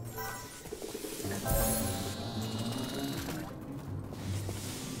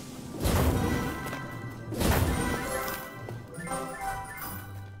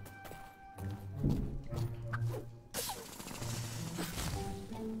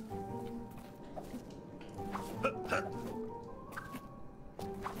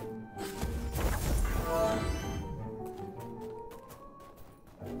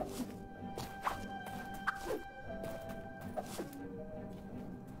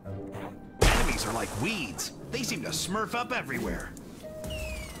 Enemies are like weeds. They seem to smurf up everywhere.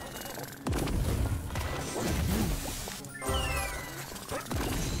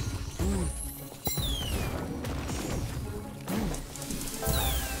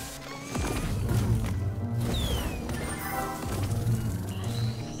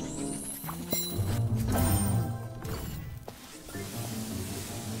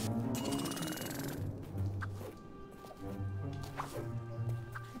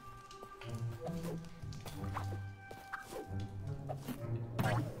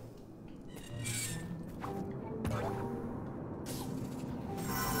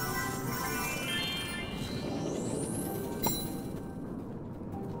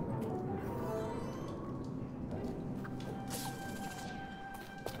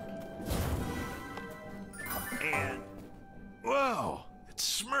 And... whoa!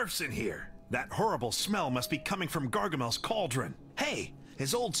 It's Smurfs in here! That horrible smell must be coming from Gargamel's cauldron. Hey!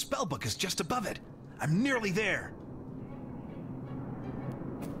 His old spellbook is just above it. I'm nearly there.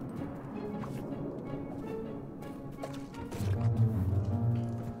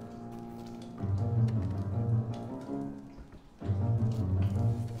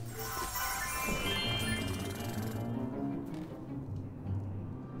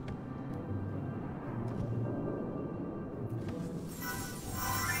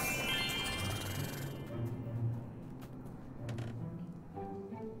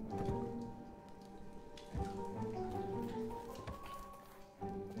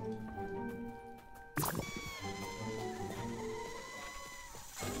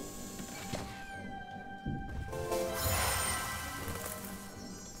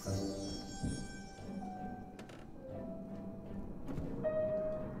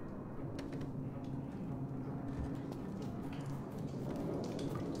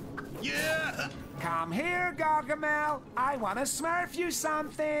 Yeah! Come here, Gargamel. I want to smurf you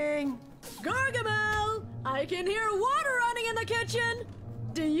something. Gargamel! I can hear water running in the kitchen!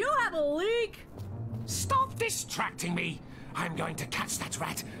 Do you have a leak? Stop distracting me. I'm going to catch that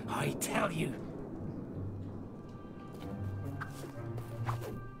rat, I tell you.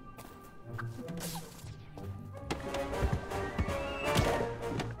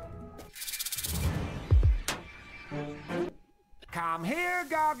 Come here,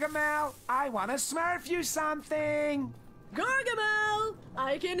 Gargamel. I want to smurf you something. Gargamel!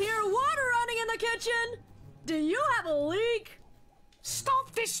 I can hear water running in the kitchen! Do you have a leak?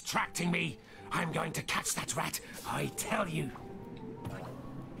 Stop distracting me. I'm going to catch that rat, I tell you.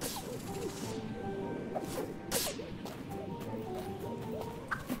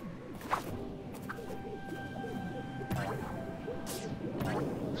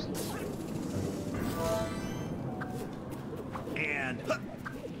 And...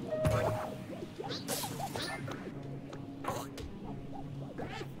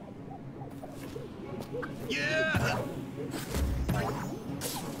 yeah!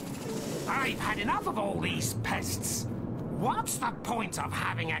 I've had enough of all these pests. What's the point of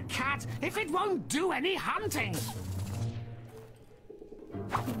having a cat if it won't do any hunting?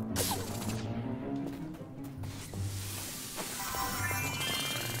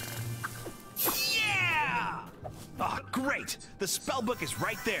 Yeah! Oh, great! The spellbook is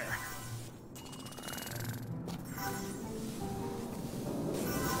right there.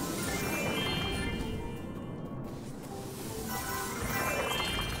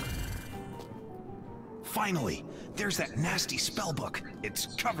 Finally! There's that nasty spellbook. It's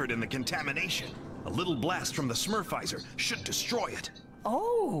covered in the contamination. A little blast from the Smurfizer should destroy it.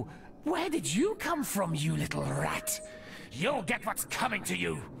 Oh, where did you come from, you little rat? You'll get what's coming to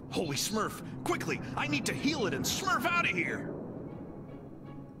you. Holy Smurf, quickly! I need to heal it and Smurf out of here!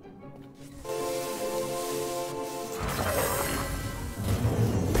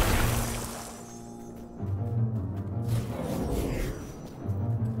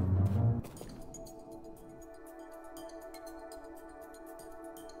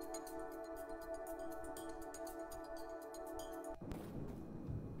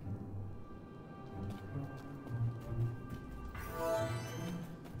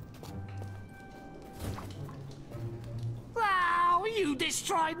 You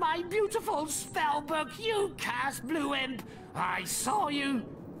destroyed my beautiful spellbook, you cursed blue imp! I saw you!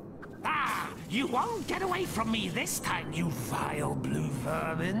 Ah! You won't get away from me this time, you vile blue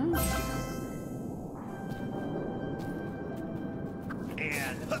vermin!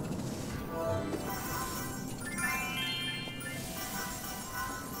 And...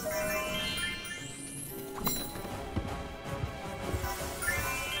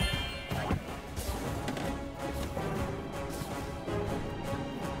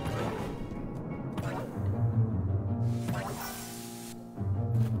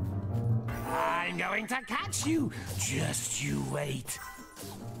 I'm going to catch you! Just you wait!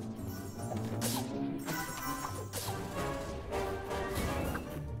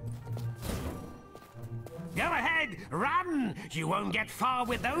 Go ahead, run! You won't get far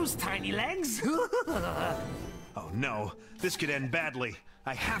with those tiny legs! Oh no, this could end badly.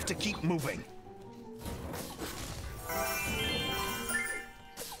 I have to keep moving.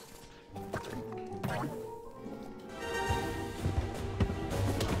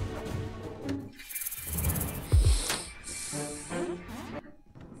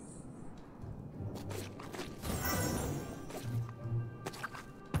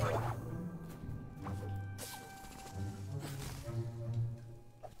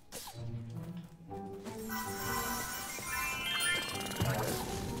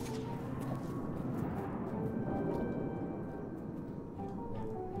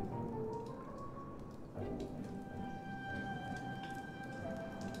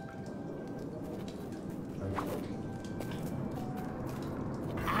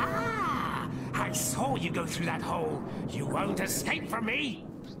 I saw you go through that hole. You won't escape from me.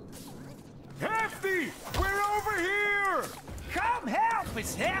 Hefty! We're over here! Come help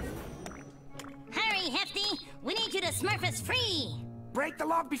us, Hef! Hurry, Hefty! We need you to Smurf us free! Break the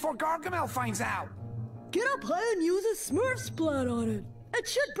lock before Gargamel finds out. Get up high and use a Smurf splat on it. It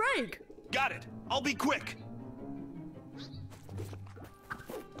should break. Got it! I'll be quick!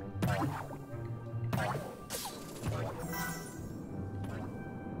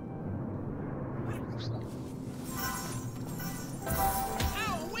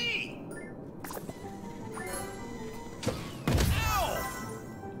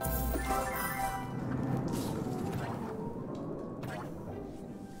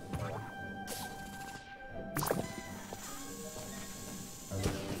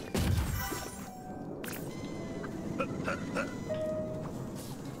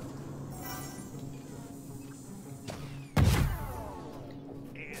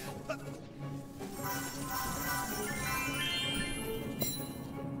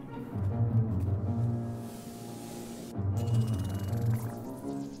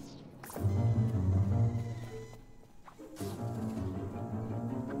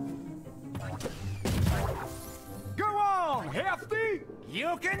 Hefty!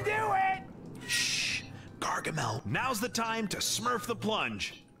 You can do it! Shh! Gargamel, now's the time to Smurf the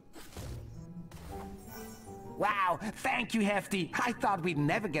plunge. Wow, thank you, Hefty. I thought we'd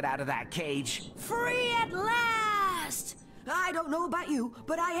never get out of that cage. Free at last! I don't know about you,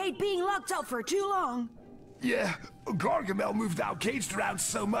 but I hate being locked up for too long. Yeah, Gargamel moved our cage around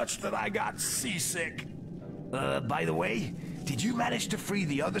so much that I got seasick. By the way, did you manage to free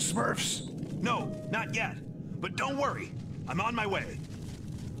the other Smurfs? No, not yet. But don't worry, I'm on my way.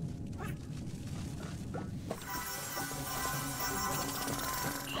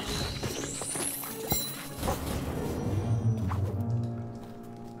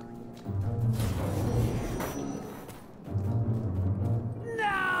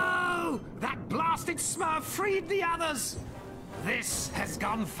 No! That blasted Smurf freed the others! This has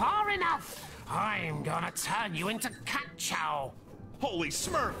gone far enough! I'm gonna turn you into cat chow! Holy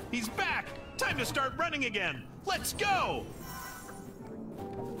Smurf, he's back! Time to start running again! Let's go!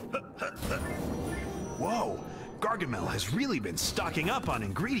 Whoa, Gargamel has really been stocking up on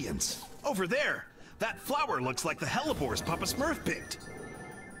ingredients. Over there, that flower looks like the hellebores Papa Smurf picked.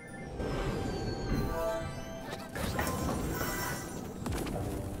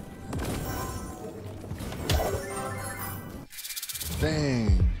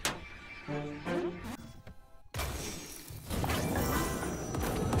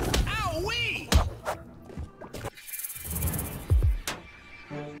 Ow-wee!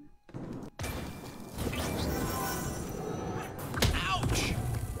 Ouch!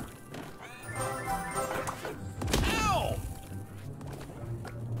 Ow!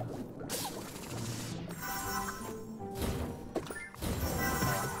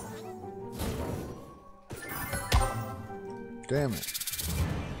 Damn it.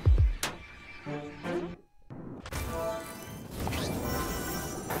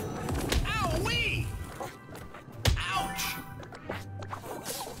 Ow-wee! Ouch!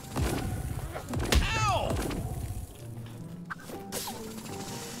 Ow!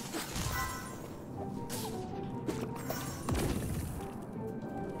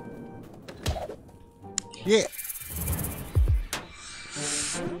 Yeah.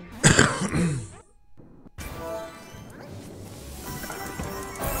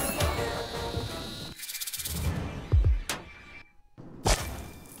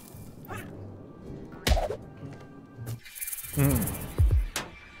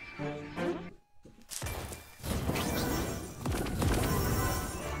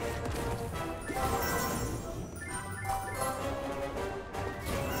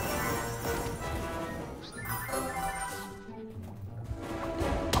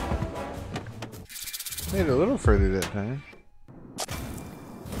 Made it a little further that time.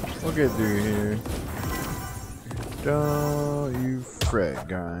 We'll get through here. Don't you fret,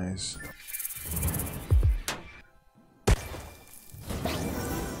 guys.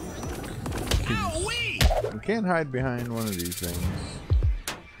 Ow-wee! You can't hide behind one of these things.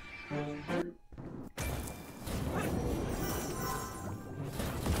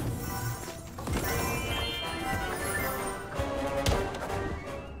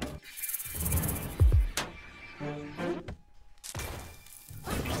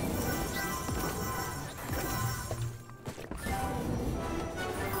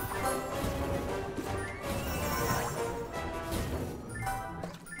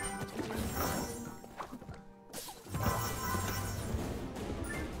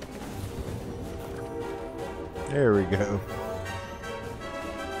 There we go.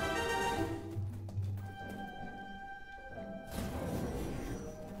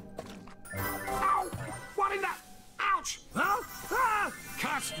 Ow! What in the... Ouch! Huh? Ah!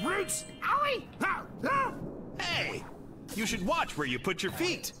 Cursed roots! Owie! Ah! Ah! Hey! You should watch where you put your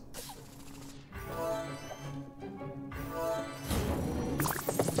feet.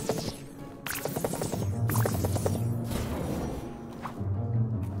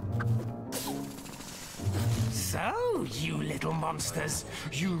 So, you little monsters,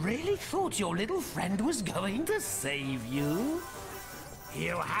 you really thought your little friend was going to save you?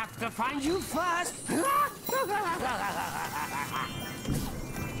 He'll have to find you first.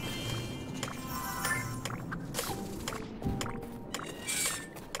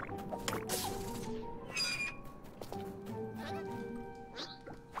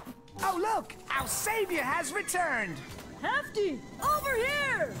 Oh, look! Our savior has returned! Hefty, over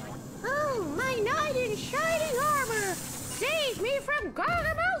here! Oh, my knight in shining armor! Save me from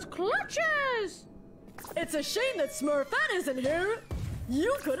Gargamel's clutches! It's a shame that Smurfette isn't here.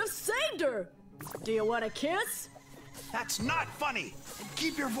 You could have saved her. Do you want a kiss? That's not funny. And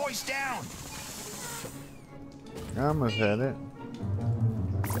keep your voice down. I almost had it.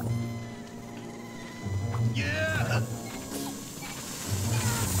 Yeah.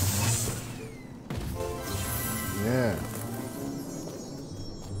 Yeah.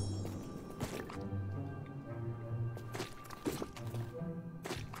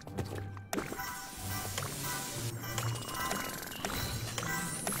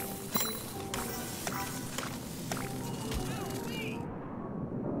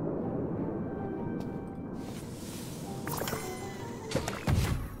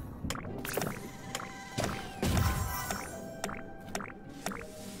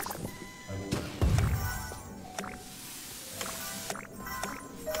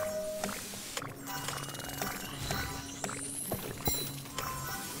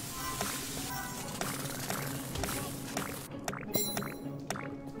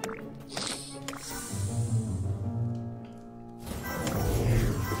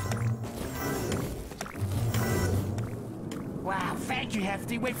 Wow, thank you,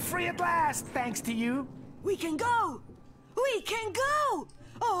 Hefty. We're free at last, thanks to you. We can go! We can go!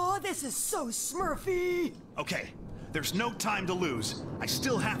 Oh, this is so Smurfy! Okay, there's no time to lose. I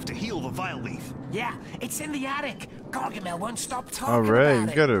still have to heal the Vileaf. Yeah, it's in the attic. Gargamel won't stop talking All right, about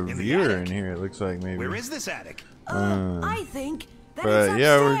he's it. got a In the viewer attic? in here. It looks like maybe. Where is this attic? I think But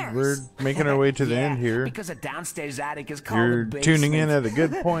yeah, we're making our way to the end here. Because a downstairs attic is called You're a basement. tuning in at a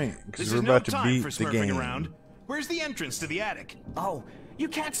good point because This we're is about no to time beat for the smurfing game. around. Where's the entrance to the attic? Oh, you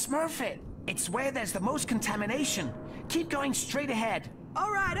can't smurf it. It's where there's the most contamination. Keep going straight ahead.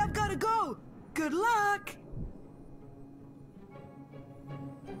 All right, I've got to go. Good luck.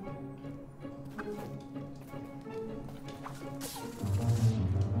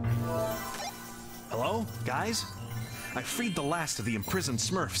 Hello, guys? I freed the last of the imprisoned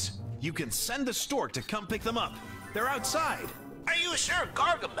Smurfs. You can send the stork to come pick them up. They're outside. Are you sure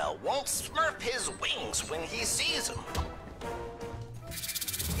Gargamel won't smurf his wings when he sees them?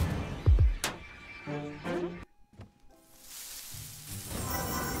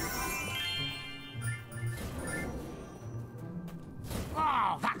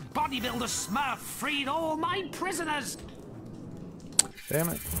 Oh, that bodybuilder Smurf freed all my prisoners! Damn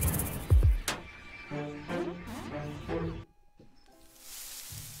it.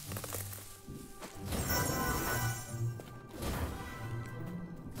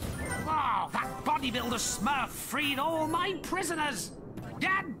 Oh, that bodybuilder Smurf freed all my prisoners!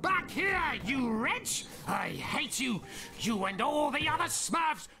 Get back here, you wretch! I hate you! You and all the other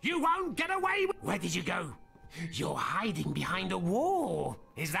Smurfs! You won't get away with— Where did you go? You're hiding behind a wall.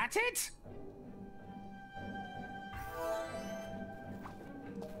 Is that it?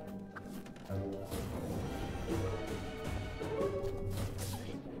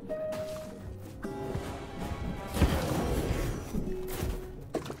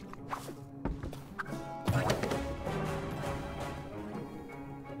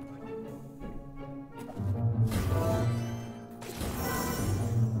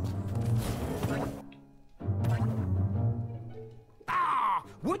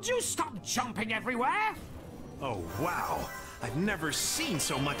 Would you stop jumping everywhere? Oh, wow. I've never seen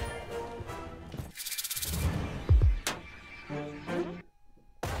so much.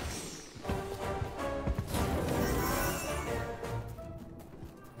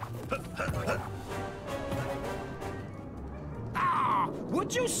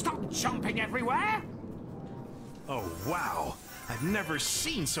 Would you stop jumping everywhere? Oh, wow. I've never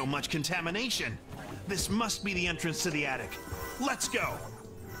seen so much contamination. This must be the entrance to the attic. Let's go.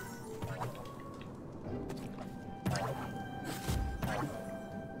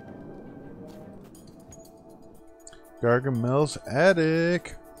 Gargamel's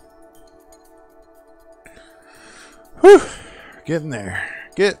attic. Whew. Getting there.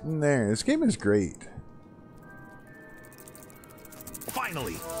 Getting there. This game is great.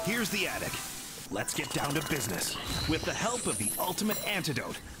 Finally, here's the attic. Let's get down to business. With the help of the ultimate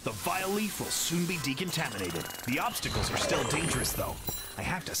antidote, the Vileaf will soon be decontaminated. The obstacles are still dangerous, though. I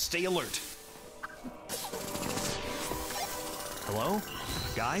have to stay alert. Hello?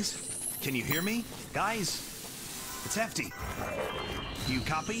 Guys? Can you hear me? Guys? It's Hefty. Do you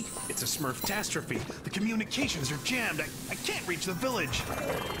copy? It's a Smurf-tastrophe. The communications are jammed. I can't reach the village.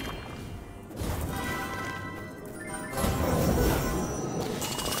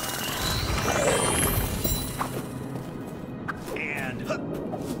 And...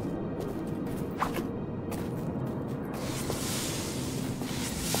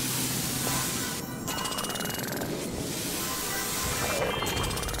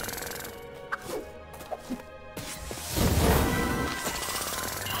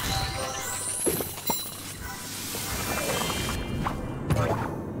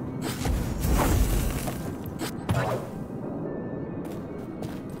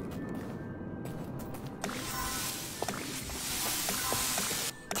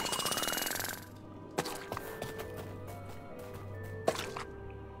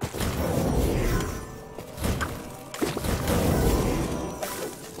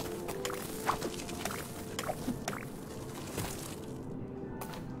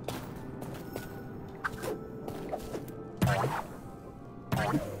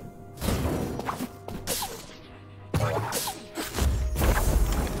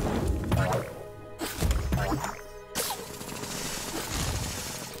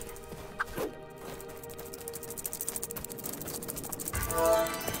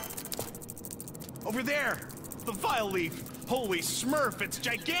 Over there! The Vileaf! Holy Smurf, it's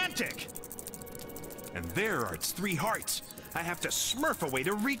gigantic! And there are its 3 hearts. I have to smurf away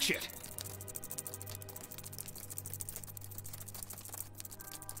to reach it.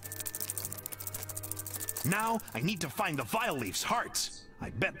 Now, I need to find the Vileaf's hearts.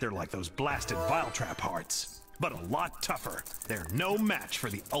 I bet they're like those blasted Viletrap hearts. But a lot tougher. They're no match for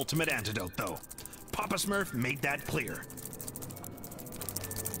the ultimate antidote, though. Papa Smurf made that clear.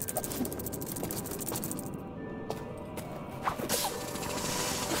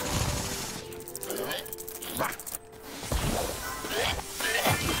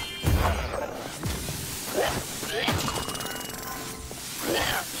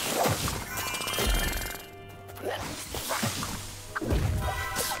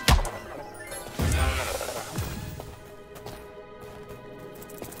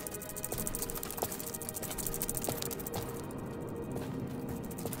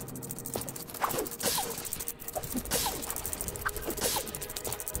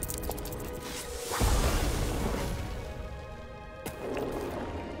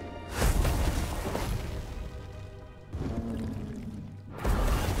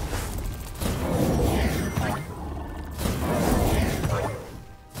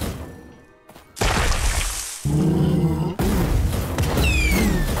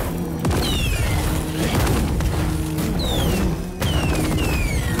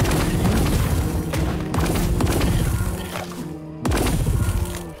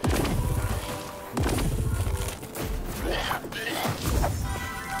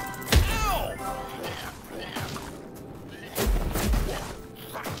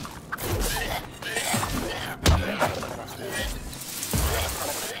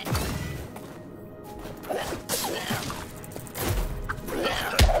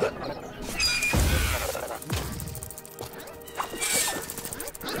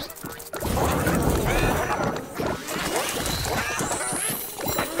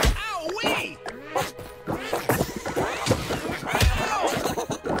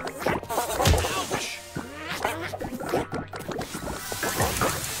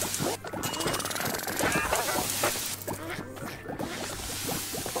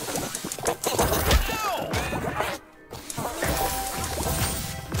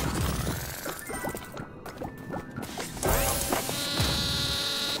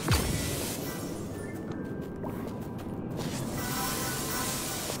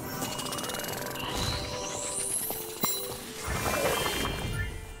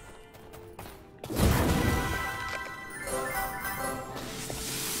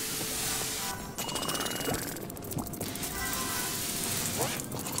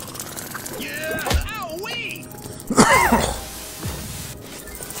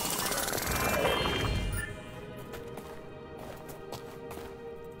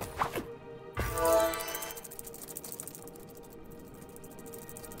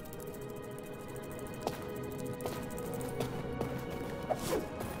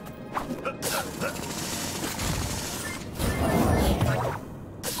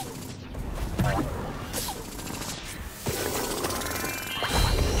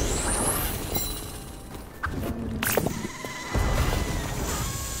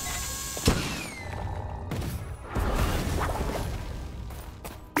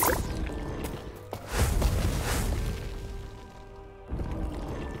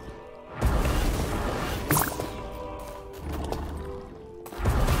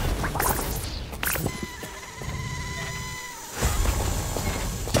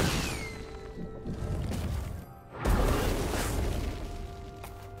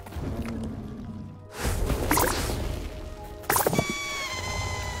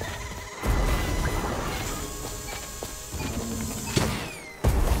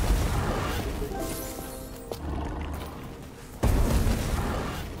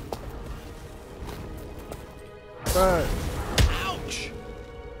 But Ouch!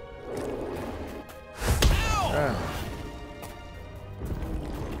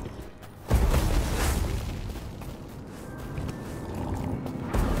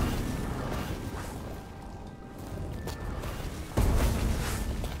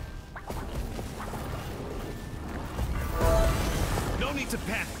 No need to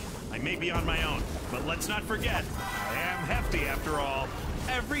panic. I may be on my own, but let's not forget, I am Hefty after all.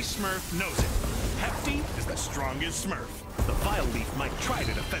 Every Smurf knows it. Hefty is the strongest Smurf. The Vileaf might try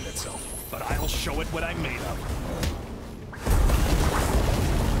to defend itself, but I'll show it what I'm made of.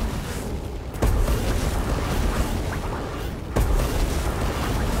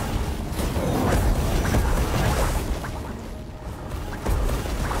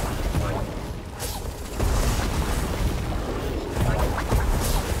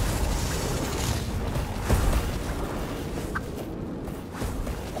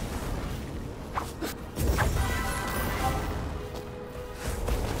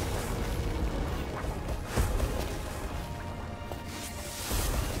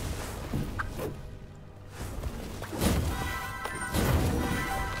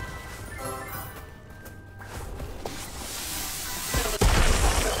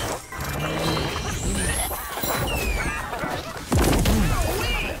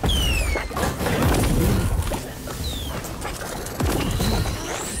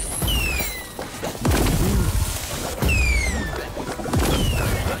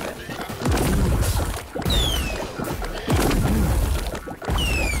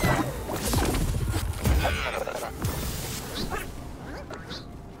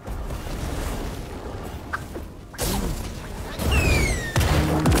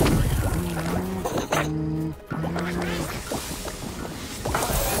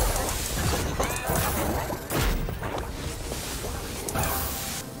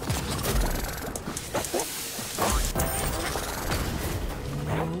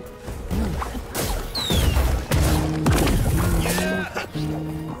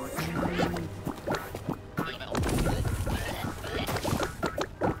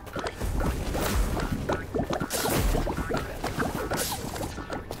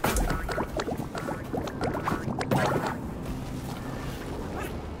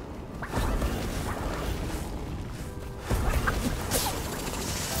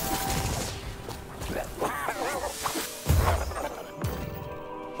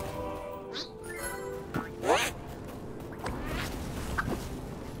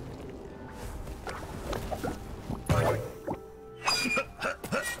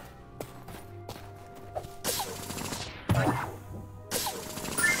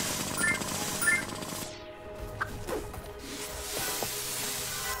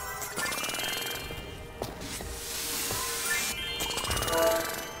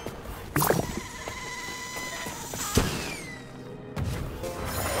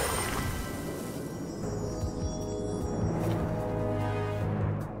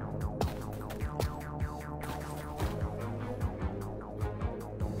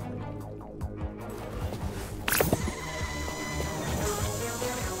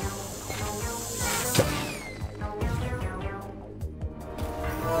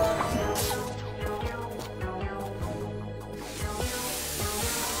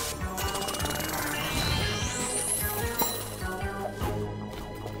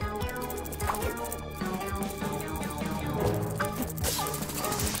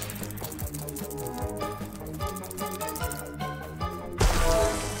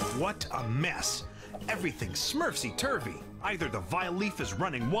 What a mess. Everything's Smurfsy-turvy. Either the Vileaf is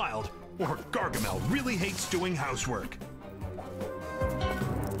running wild, or Gargamel really hates doing housework.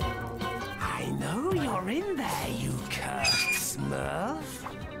 You're in there, you cursed Smurf.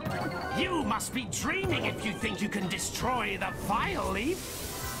 You must be dreaming if you think you can destroy the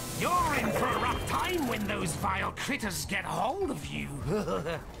Vileaf. You're in for a rough time when those vile critters get hold of you.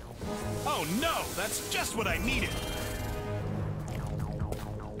 Oh no, that's just what I needed.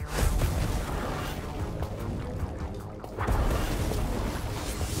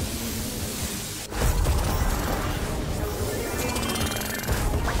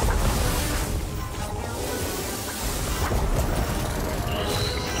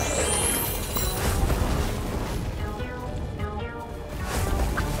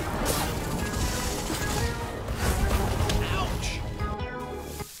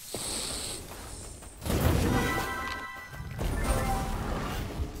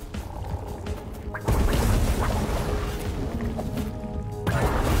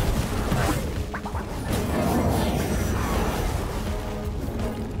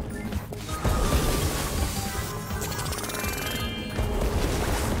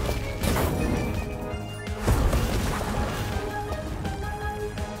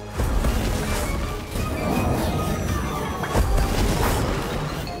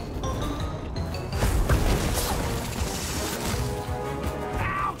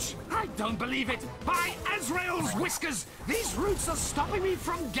 Don't believe it! By Azrael's whiskers! These roots are stopping me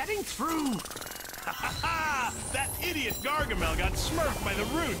from getting through! That idiot Gargamel got smurfed by the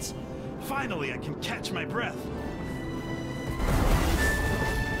roots! Finally, I can catch my breath.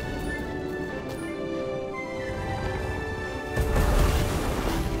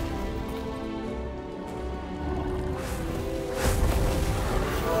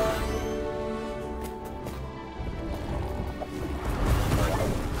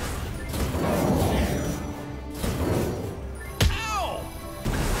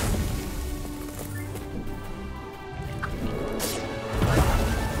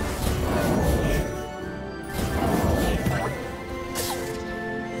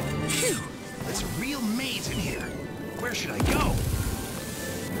 Where should I go?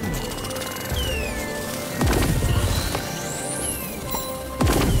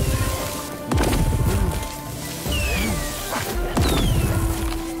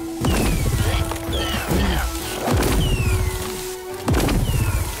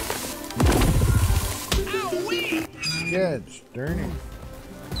 Owie! Yeah, it's turning.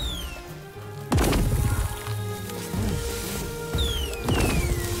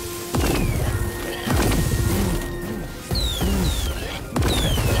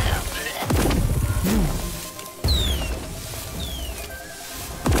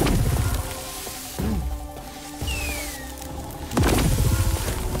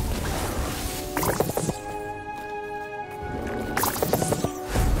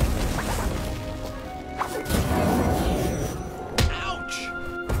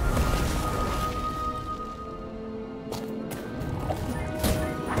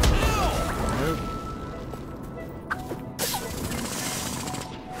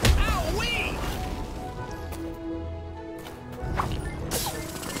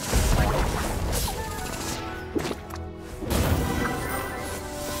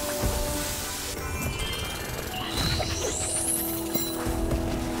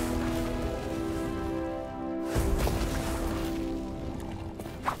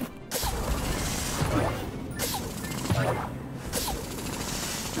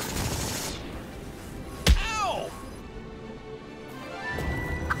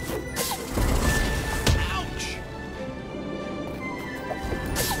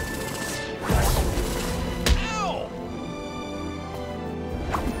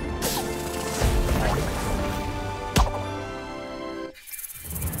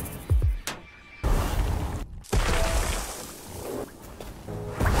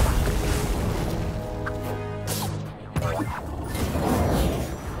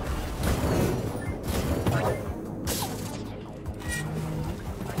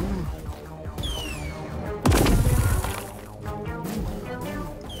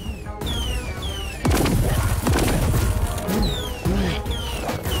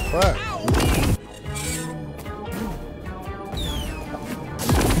 What?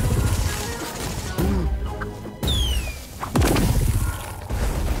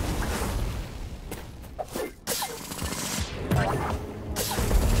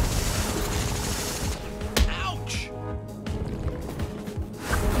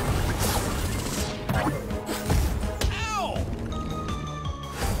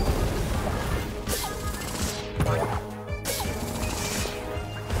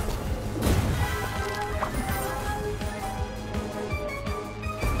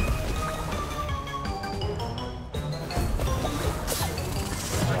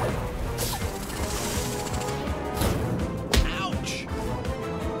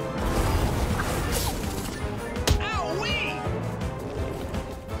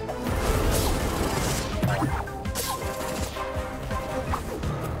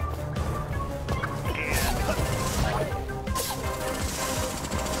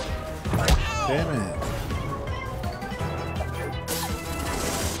 Damn it.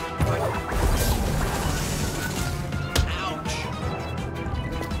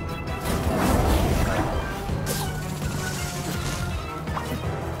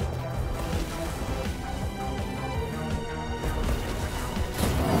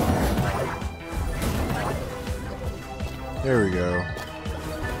 There we go.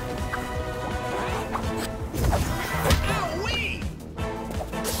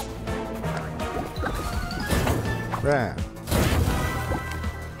 Right.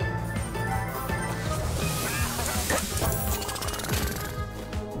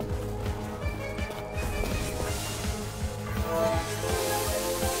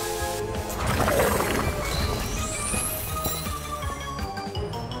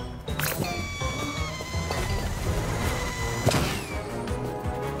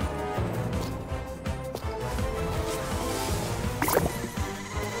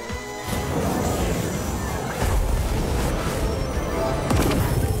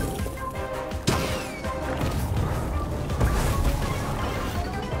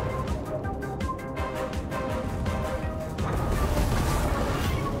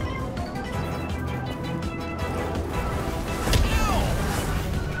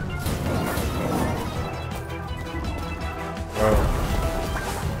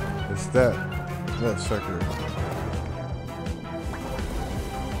 Oh, it's that sucker.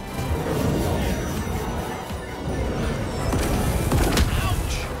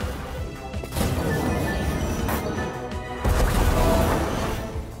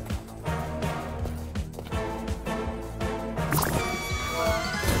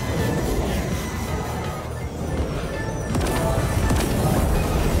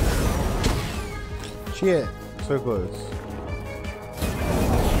 Shit, so close.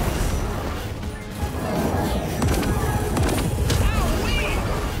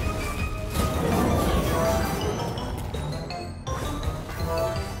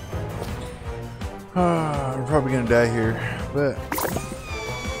 I'm probably gonna die here, but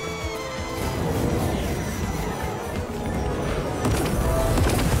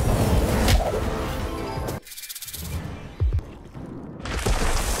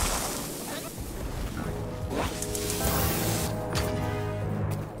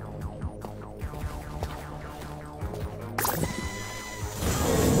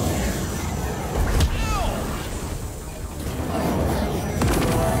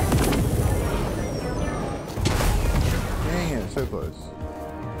so close.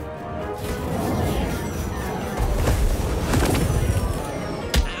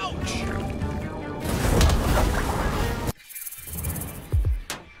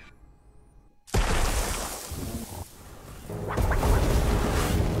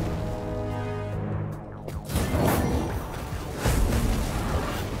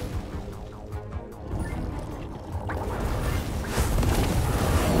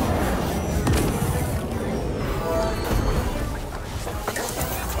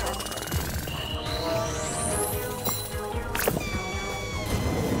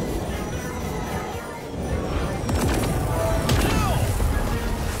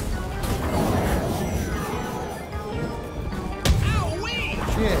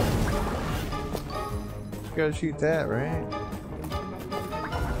 Gotta shoot that, right?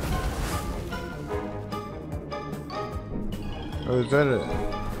 Oh, is that it?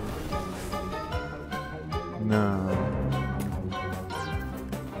 No.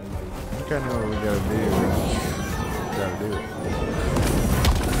 I think I know what we gotta do. Gotta do it.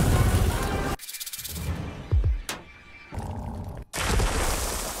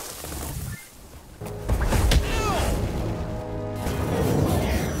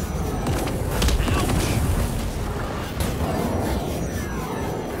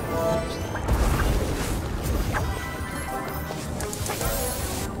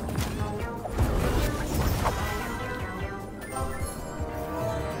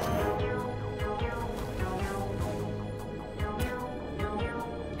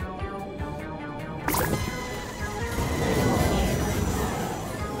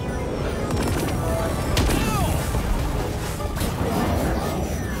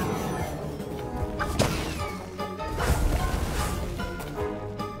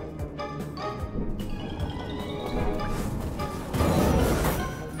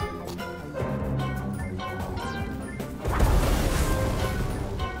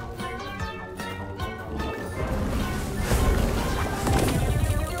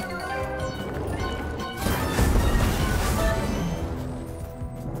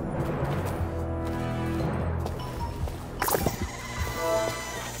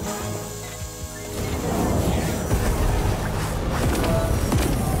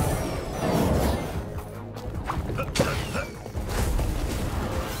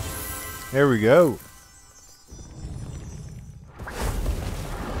 There we go.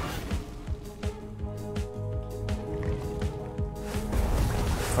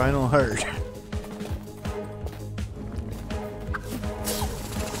 Final heart.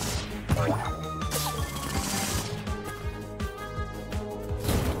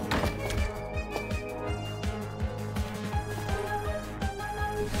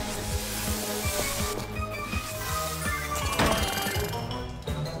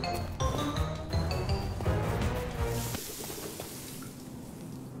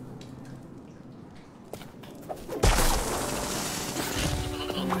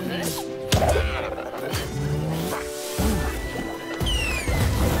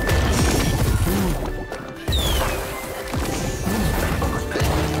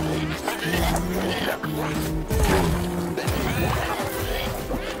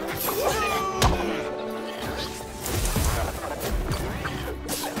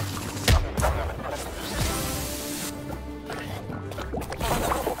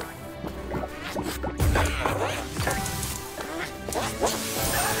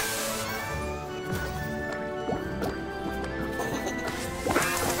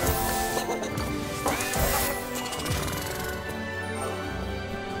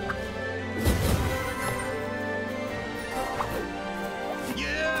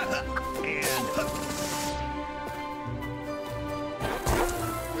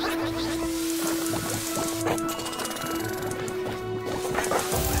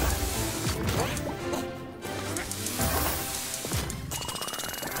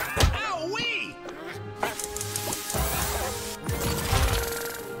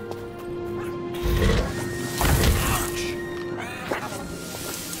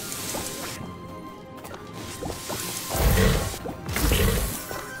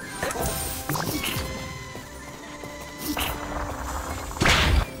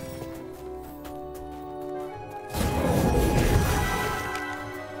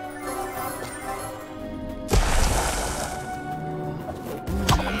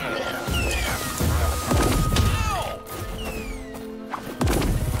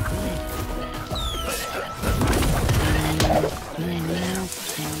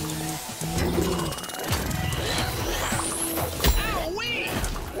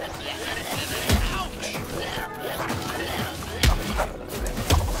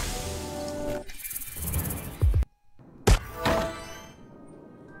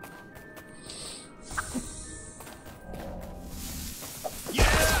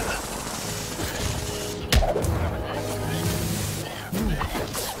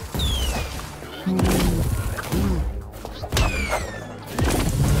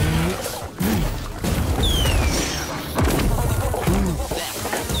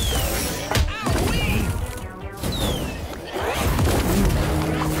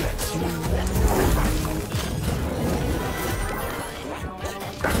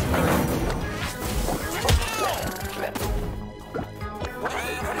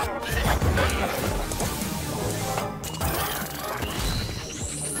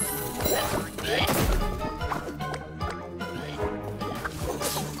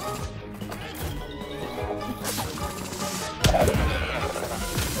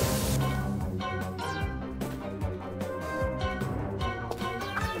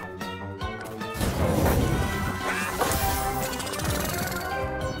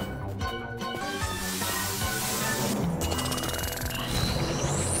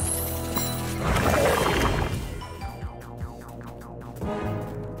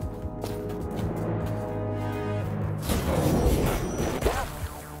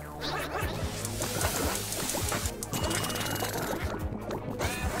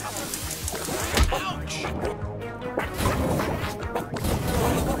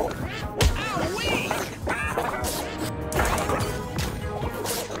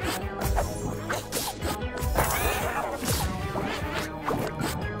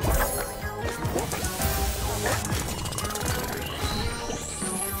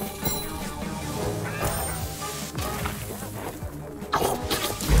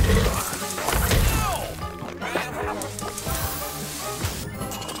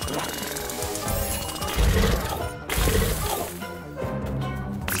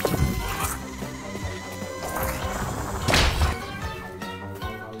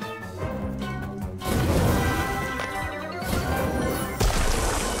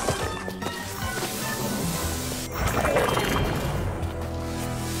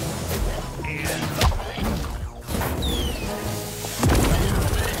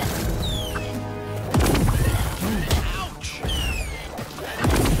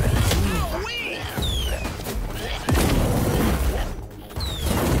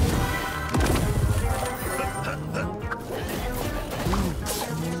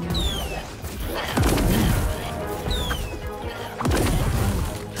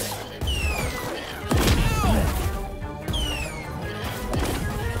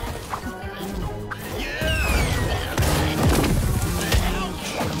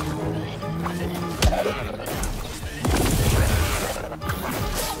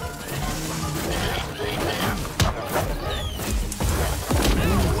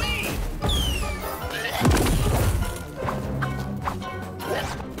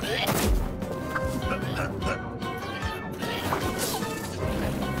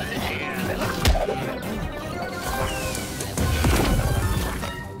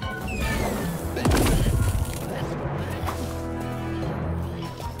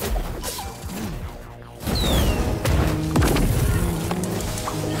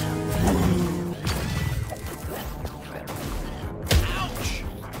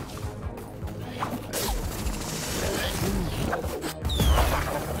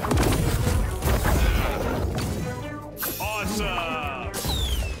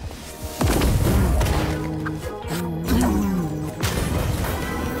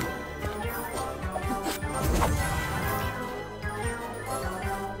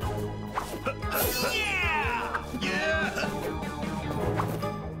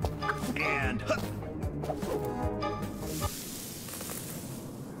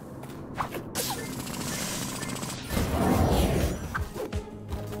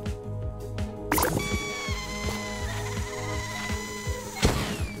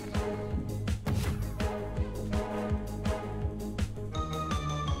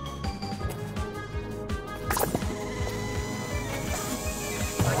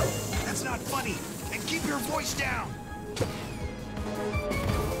 That's not funny. And keep your voice down.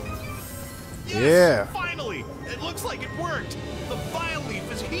 Yes, yeah. Finally! It looks like it worked. The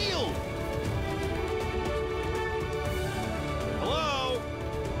Vileaf is healed. Hello?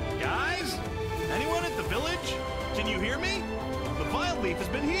 Guys? Anyone at the village? Can you hear me? The Vileaf has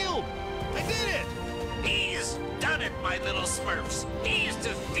been healed. I did it. He's done it, my little Smurfs. He's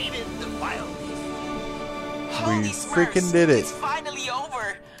defeated the Vileaf. We freaking did it. It's finally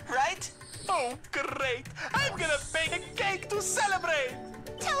over, right? Oh, great. I'm gonna bake a cake to celebrate.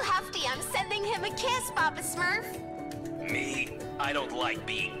 Tell Hefty I'm sending him a kiss, Papa Smurf. Me? I don't like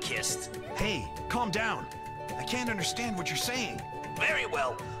being kissed. Hey, calm down. I can't understand what you're saying. Very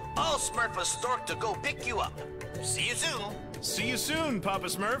well. I'll Smurf a stork to go pick you up. See you soon. See you soon, Papa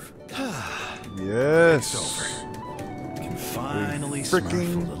Smurf. Yes. It's over. Can finally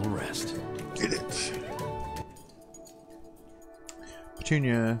freaking Smurf a little rest. Did it.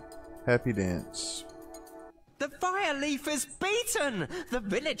 Petunia, happy dance. The Vileaf is beaten! The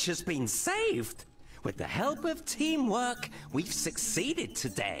village has been saved! With the help of teamwork, we've succeeded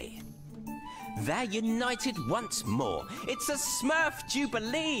today. They're united once more. It's a Smurf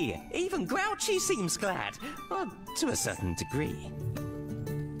Jubilee! Even Grouchy seems glad. Well, to a certain degree.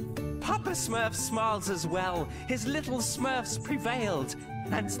 Papa Smurf smiles as well. His little Smurfs prevailed.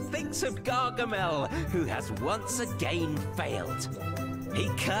 And thinks of Gargamel, who has once again failed. He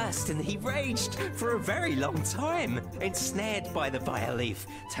cursed and he raged for a very long time, ensnared by the Vileaf,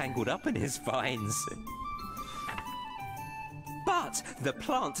 tangled up in his vines. But the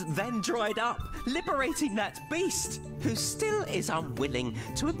plant then dried up, liberating that beast, who still is unwilling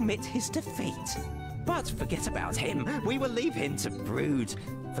to admit his defeat. But forget about him, we will leave him to brood.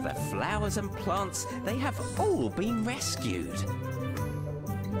 For the flowers and plants, they have all been rescued.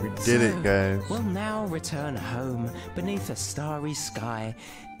 We did it, guys. We'll now return home beneath a starry sky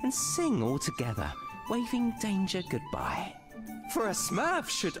and sing all together, waving danger goodbye. For a Smurf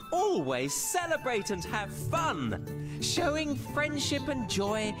should always celebrate and have fun, showing friendship and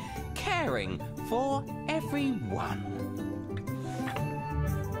joy, caring for everyone.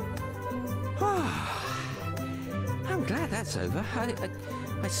 I'm glad that's over.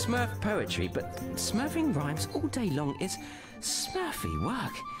 I Smurf poetry, but smurfing rhymes all day long is Smurfy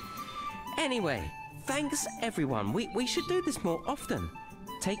work. Anyway, thanks everyone. We should do this more often.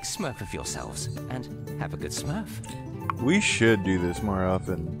 Take Smurf of yourselves and have a good Smurf. We should do this more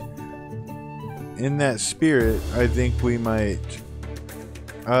often. In that spirit, I think we might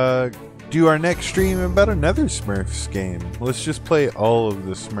do our next stream about another Smurfs game. Let's just play all of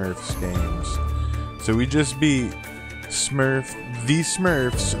the Smurfs games. So we just beat the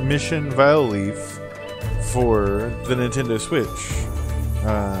Smurfs Mission Vileaf for the Nintendo Switch.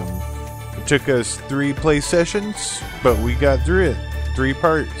 It took us 3 play sessions, but we got through it. 3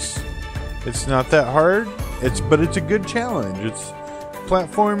 parts. It's not that hard, but it's a good challenge. It's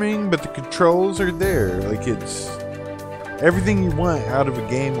platforming, but the controls are there. Like, it's everything you want out of a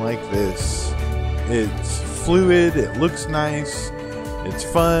game like this. It's fluid, it looks nice, it's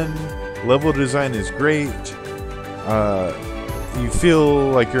fun, level design is great. You feel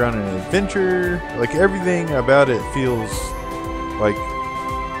like you're on an adventure. Like, everything about it feels like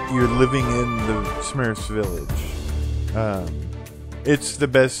you're living in the Smurfs village. It's the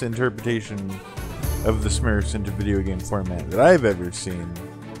best interpretation of the Smurfs into video game format that I've ever seen.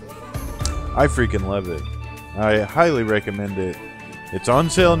 I freaking love it. I highly recommend it. It's on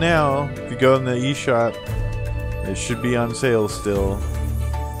sale now. If you go in the eShop, it should be on sale still.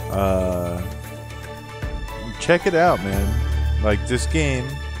 check it out, man. Like, this game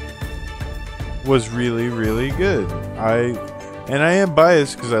was really, really good. I am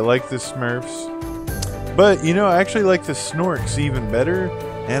biased because I like the Smurfs, but you know, I actually like the Snorks even better,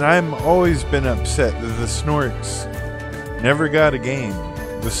 and I'm always been upset that the Snorks never got a game.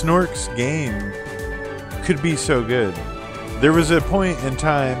 The Snorks game could be so good. There was a point in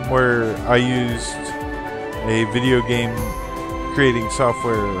time where I used a video game creating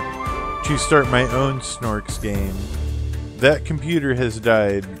software to start my own Snorks game. That computer has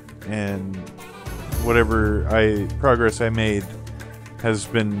died, and whatever progress I made has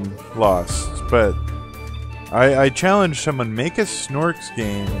been lost. But I challenged someone, make a Snorks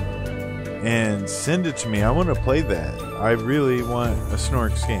game and send it to me. I want to play that. I really want a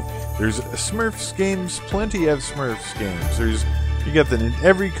Snorks game. There's Smurfs games, plenty of Smurfs games. You got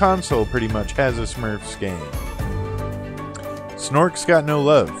every console pretty much has a Smurfs game. Snorks got no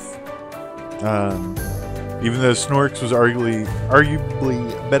love. Even though Snorks was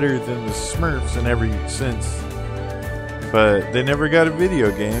arguably better than the Smurfs in every sense. But they never got a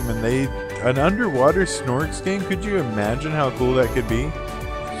video game, and an underwater Snorks game, could you imagine how cool that could be?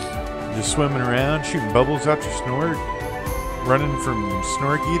 Just swimming around, shooting bubbles out your snork, running from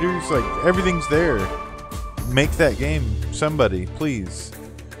snork eaters, like, everything's there. Make that game, somebody, please.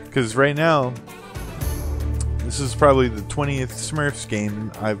 Because right now, this is probably the 20th Smurfs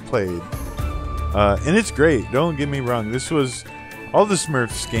game I've played. And it's great, don't get me wrong. All the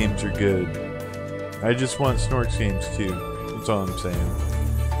Smurfs games are good. I just want Snorks games too. That's all I'm saying.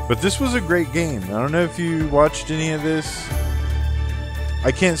 But this was a great game. I don't know if you watched any of this.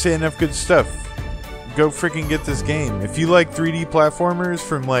 I can't say enough good stuff. Go freaking get this game. If you like 3D platformers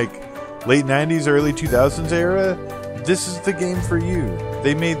from like late 90s, early 2000s era, this is the game for you.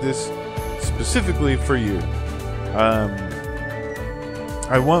 They made this specifically for you.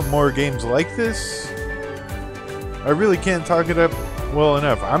 I want more games like this. I really can't talk it up well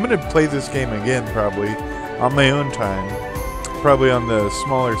enough. I'm going to play this game again probably on my own time. Probably on the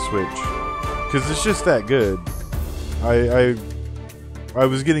smaller Switch. Because it's just that good. I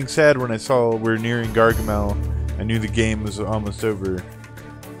was getting sad when I saw we're nearing Gargamel. I knew the game was almost over.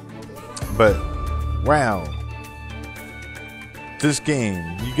 But, wow. This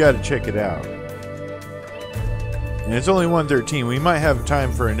game, you gotta check it out. And it's only 1:13. We might have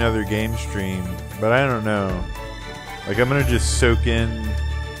time for another game stream, but I don't know. Like, I'm gonna just soak in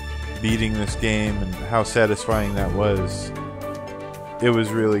beating this game and how satisfying that was. It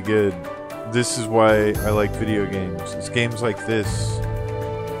was really good. This is why I like video games. It's games like this.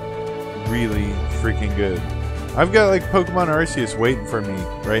 Really freaking good. I've got like Pokemon Arceus waiting for me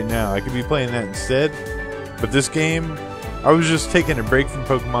right now. I could be playing that instead. But this game, I was just taking a break from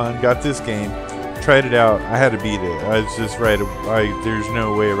Pokemon, got this game, tried it out. I had to beat it. I was just there's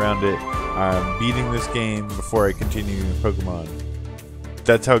no way around it. I'm beating this game before I continue Pokemon.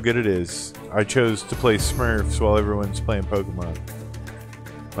 That's how good it is. I chose to play Smurfs while everyone's playing Pokemon.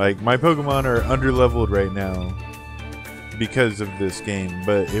 Like, my Pokemon are underleveled right now because of this game,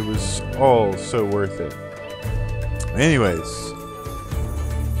 but it was all so worth it. Anyways,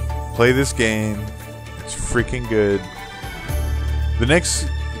 play this game. It's freaking good. The next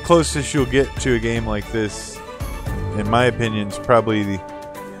closest you'll get to a game like this, in my opinion, is probably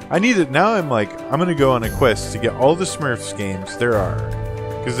I need it now. I'm gonna go on a quest to get all the Smurfs games there are,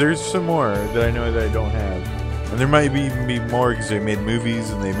 because there's some more that I know that I don't have, and there might even be more because they made movies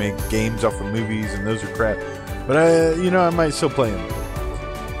and they make games off of movies, and those are crap. But I might still play them.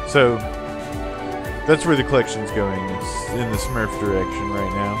 So that's where the collection's going. It's in the Smurf direction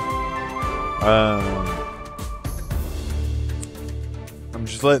right now. I'm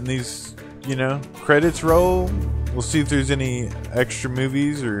just letting these, credits roll. We'll see if there's any extra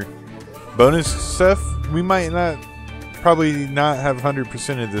movies or bonus stuff. We might probably not have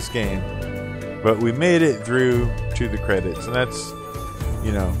 100% of this game, but we made it through to the credits, and that's,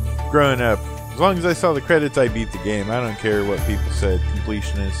 growing up. As long as I saw the credits, I beat the game. I don't care what people said.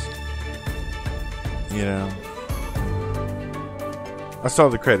 Completionist. I saw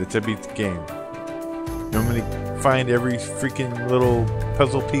the credits. I beat the game. I'm going to find every freaking little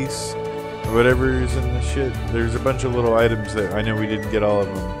puzzle piece or whatever is in the shit. There's a bunch of little items that I know we didn't get all of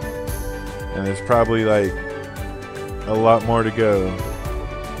them. And there's probably like a lot more to go.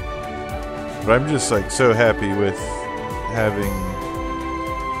 But I'm just like so happy with having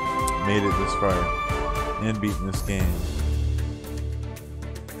made it this far and beaten this game.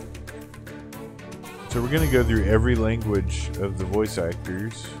 So we're gonna go through every language of the voice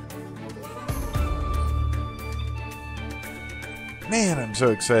actors. Man, I'm so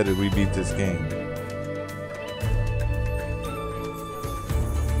excited we beat this game.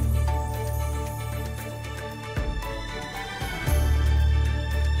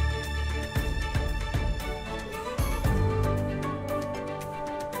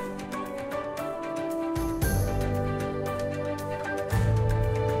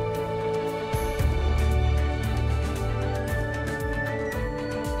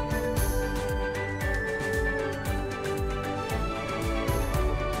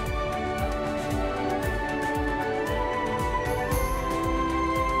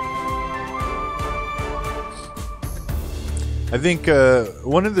 I think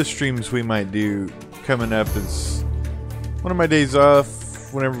one of the streams we might do coming up is one of my days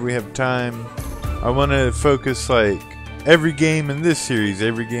off, whenever we have time. I want to focus like every game in this series,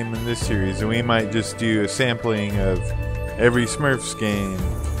 and we might just do a sampling of every Smurfs game.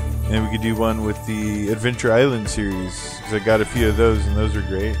 And we could do one with the Adventure Island series, because I got a few of those, and those are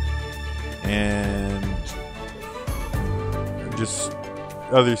great. And just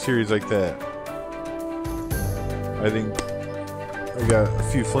other series like that. I think I got a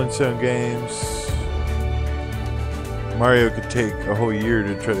few Flintstone games. Mario could take a whole year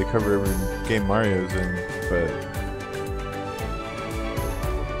to try to cover every game Mario's in,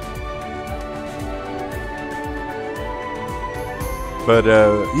 but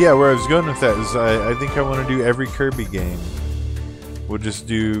yeah, where I was going with that is I think I want to do every Kirby game. We'll just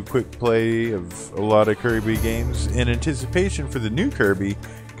do quick play of a lot of Kirby games in anticipation for the new Kirby,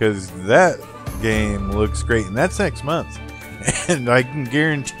 because that game looks great, and that's next month. And I can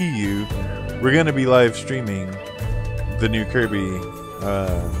guarantee you we're going to be live streaming the new Kirby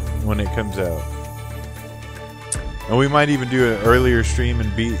when it comes out. And we might even do an earlier stream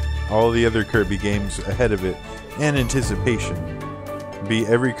and beat all the other Kirby games ahead of it in anticipation. Beat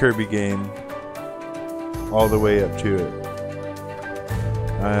every Kirby game all the way up to it.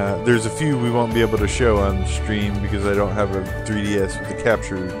 There's a few we won't be able to show on stream because I don't have a 3DS with a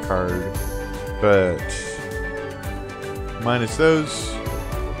capture card, but minus those,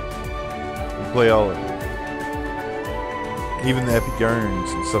 we'll play all of it. Even the Epic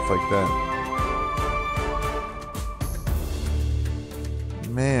Yarns and stuff like that.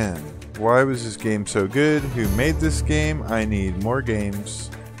 Man, why was this game so good? Who made this game? I need more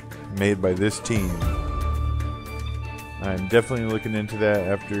games made by this team. I'm definitely looking into that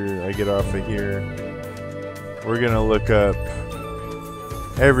after I get off of here. We're gonna look up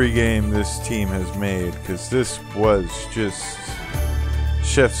every game this team has made, because this was just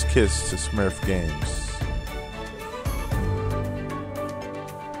chef's kiss to Smurf games.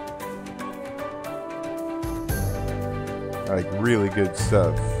 Like, really good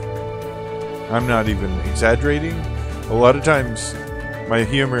stuff. I'm not even exaggerating. A lot of times my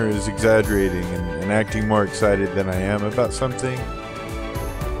humor is exaggerating and acting more excited than I am about something.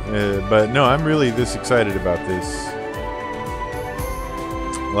 But no, I'm really this excited about this.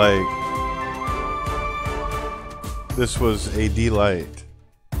 Like, this was a delight.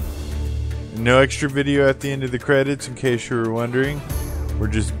 No extra video at the end of the credits, in case you were wondering. We're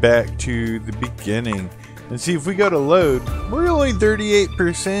just back to the beginning. And see, if we go to load, we're only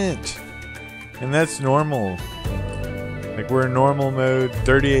 38%. And that's normal. Like, we're in normal mode,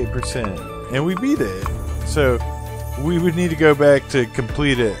 38%. And we beat it. So, we would need to go back to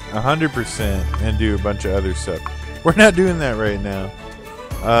complete it 100% and do a bunch of other stuff. We're not doing that right now.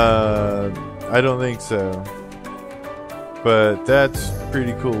 I don't think so. But that's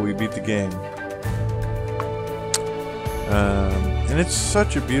pretty cool. We beat the game. And it's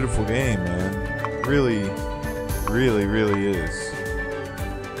such a beautiful game, man. Really, really, really is.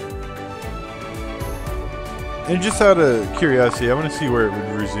 And just out of curiosity, I want to see where it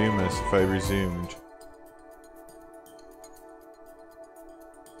would resume us if I resumed.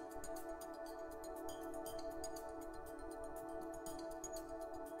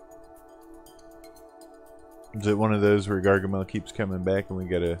 Is it one of those where Gargamel keeps coming back and we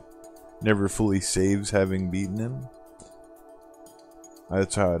gotta never fully saves having beaten him?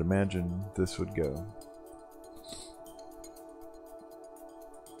 That's how I'd imagine this would go.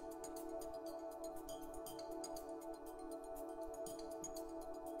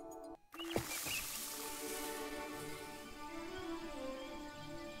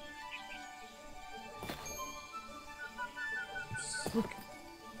 Look,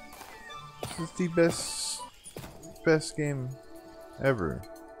 this is the best game ever.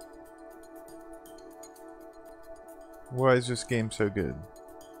 Why is this game so good?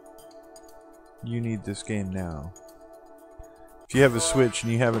 You need this game now. If you have a Switch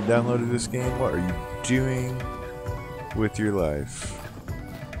and you haven't downloaded this game, what are you doing with your life?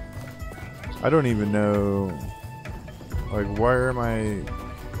 I don't even know. Like,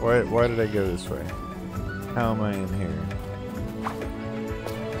 why did I go this way? How am I in here?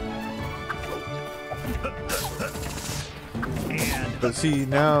 But see,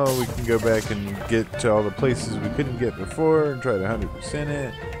 now we can go back and get to all the places we couldn't get before and try to 100%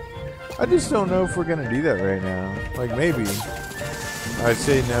 it. I just don't know if we're gonna do that right now. Like, maybe. I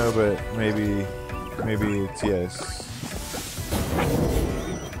say no, but maybe it's yes.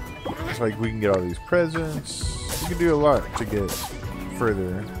 It's like we can get all these presents. We can do a lot to get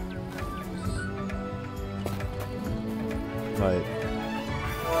further. Like,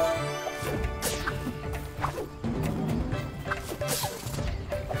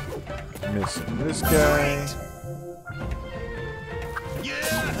 Missing this guy.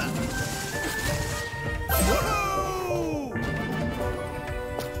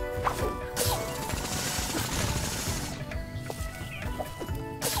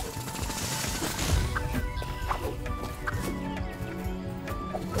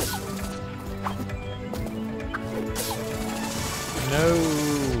 No,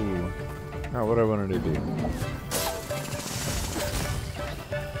 not what I wanted to do.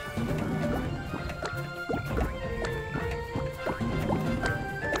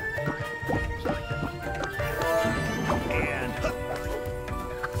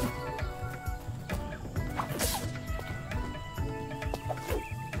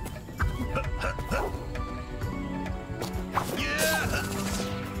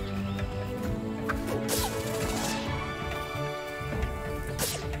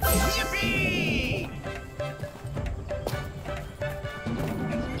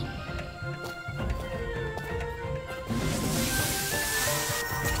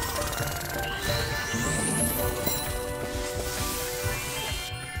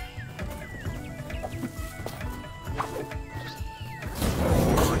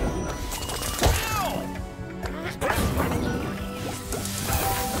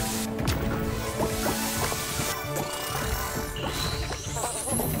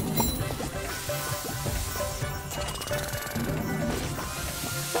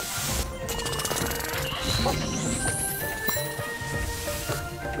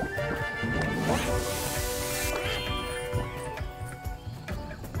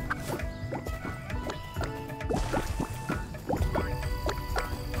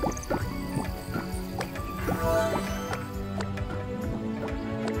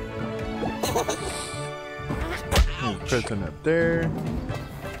 Prison up there.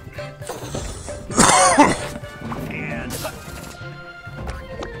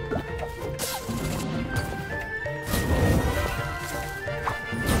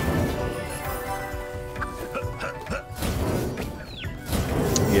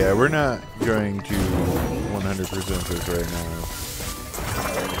 Yeah, we're not going to 100% this right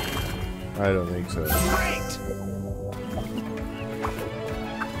now. I don't think so.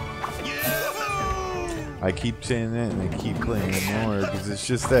 I keep saying that and I keep playing it more because it's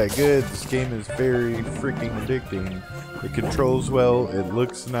just that good. This game is very freaking addicting. It controls well, it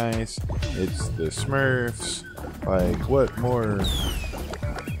looks nice, it's the Smurfs. Like, what more do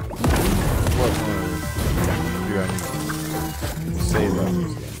I need to say about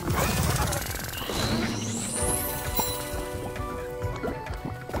this game?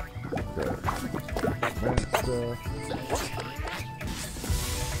 That stuff.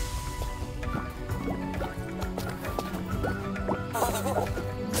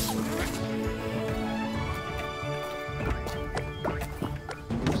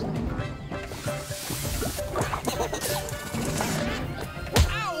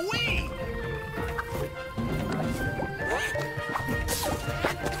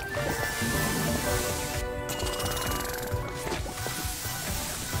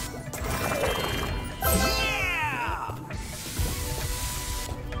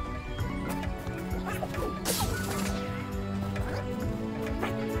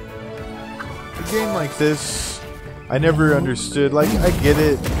 Game like this, I never understood. Like, I get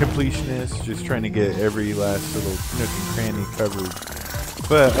it, completionist, just trying to get every last little nook and cranny covered.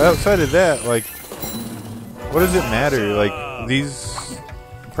 But outside of that, like, what does it matter? Like, these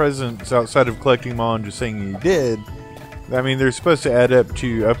presents, outside of collecting them all and just saying you did, I mean, they're supposed to add up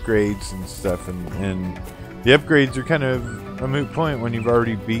to upgrades and stuff, and the upgrades are kind of a moot point when you've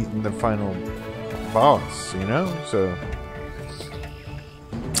already beaten the final boss, you know? So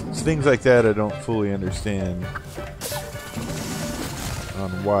it's things like that I don't fully understand on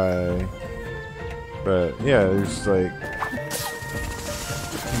why. But yeah, there's like,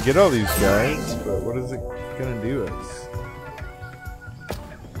 you can get all these guys, but what is it gonna do us?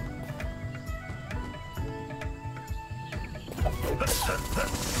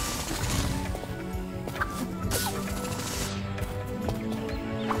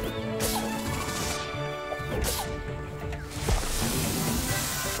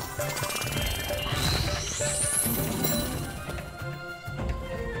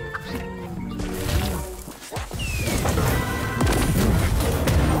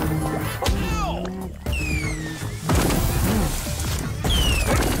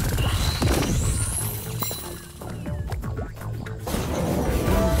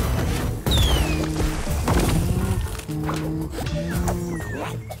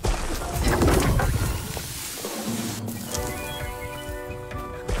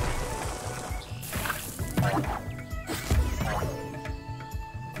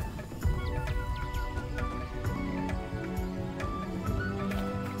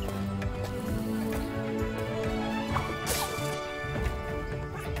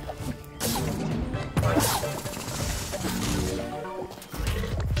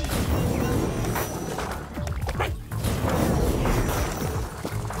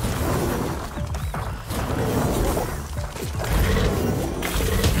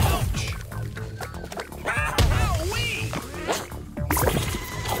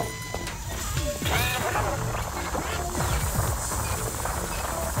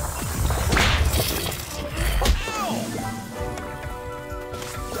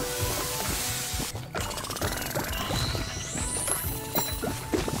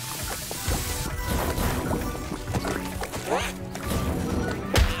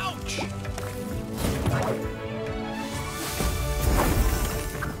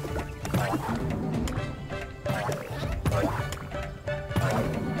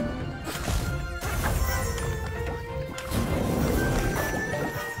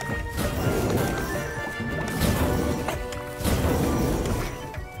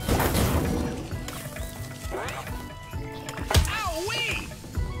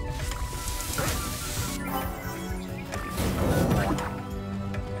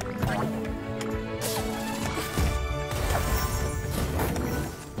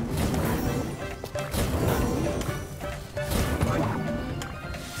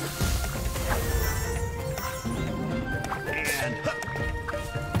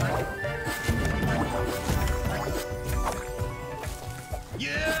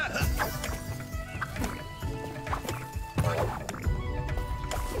 Yeah!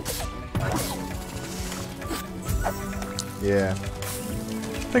 Yeah.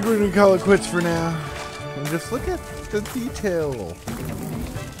 I think we're gonna call it quits for now. And just look at the detail.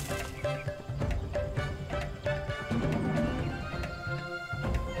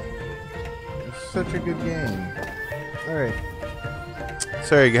 It's such a good game. Alright.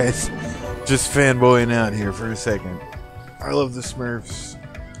 Sorry guys. Just fanboying out here for a second. I love the Smurfs.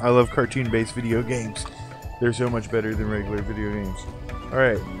 I love cartoon-based video games. They're so much better than regular video games.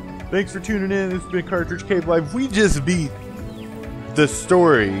 Alright. Thanks for tuning in. This has been Cartridge Cave Live. We just beat the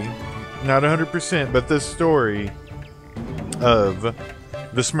story, not 100%, but the story of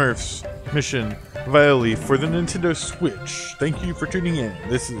the Smurfs mission Vileaf for the Nintendo Switch. Thank you for tuning in.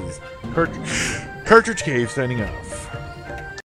 This is Cartridge Cave signing off.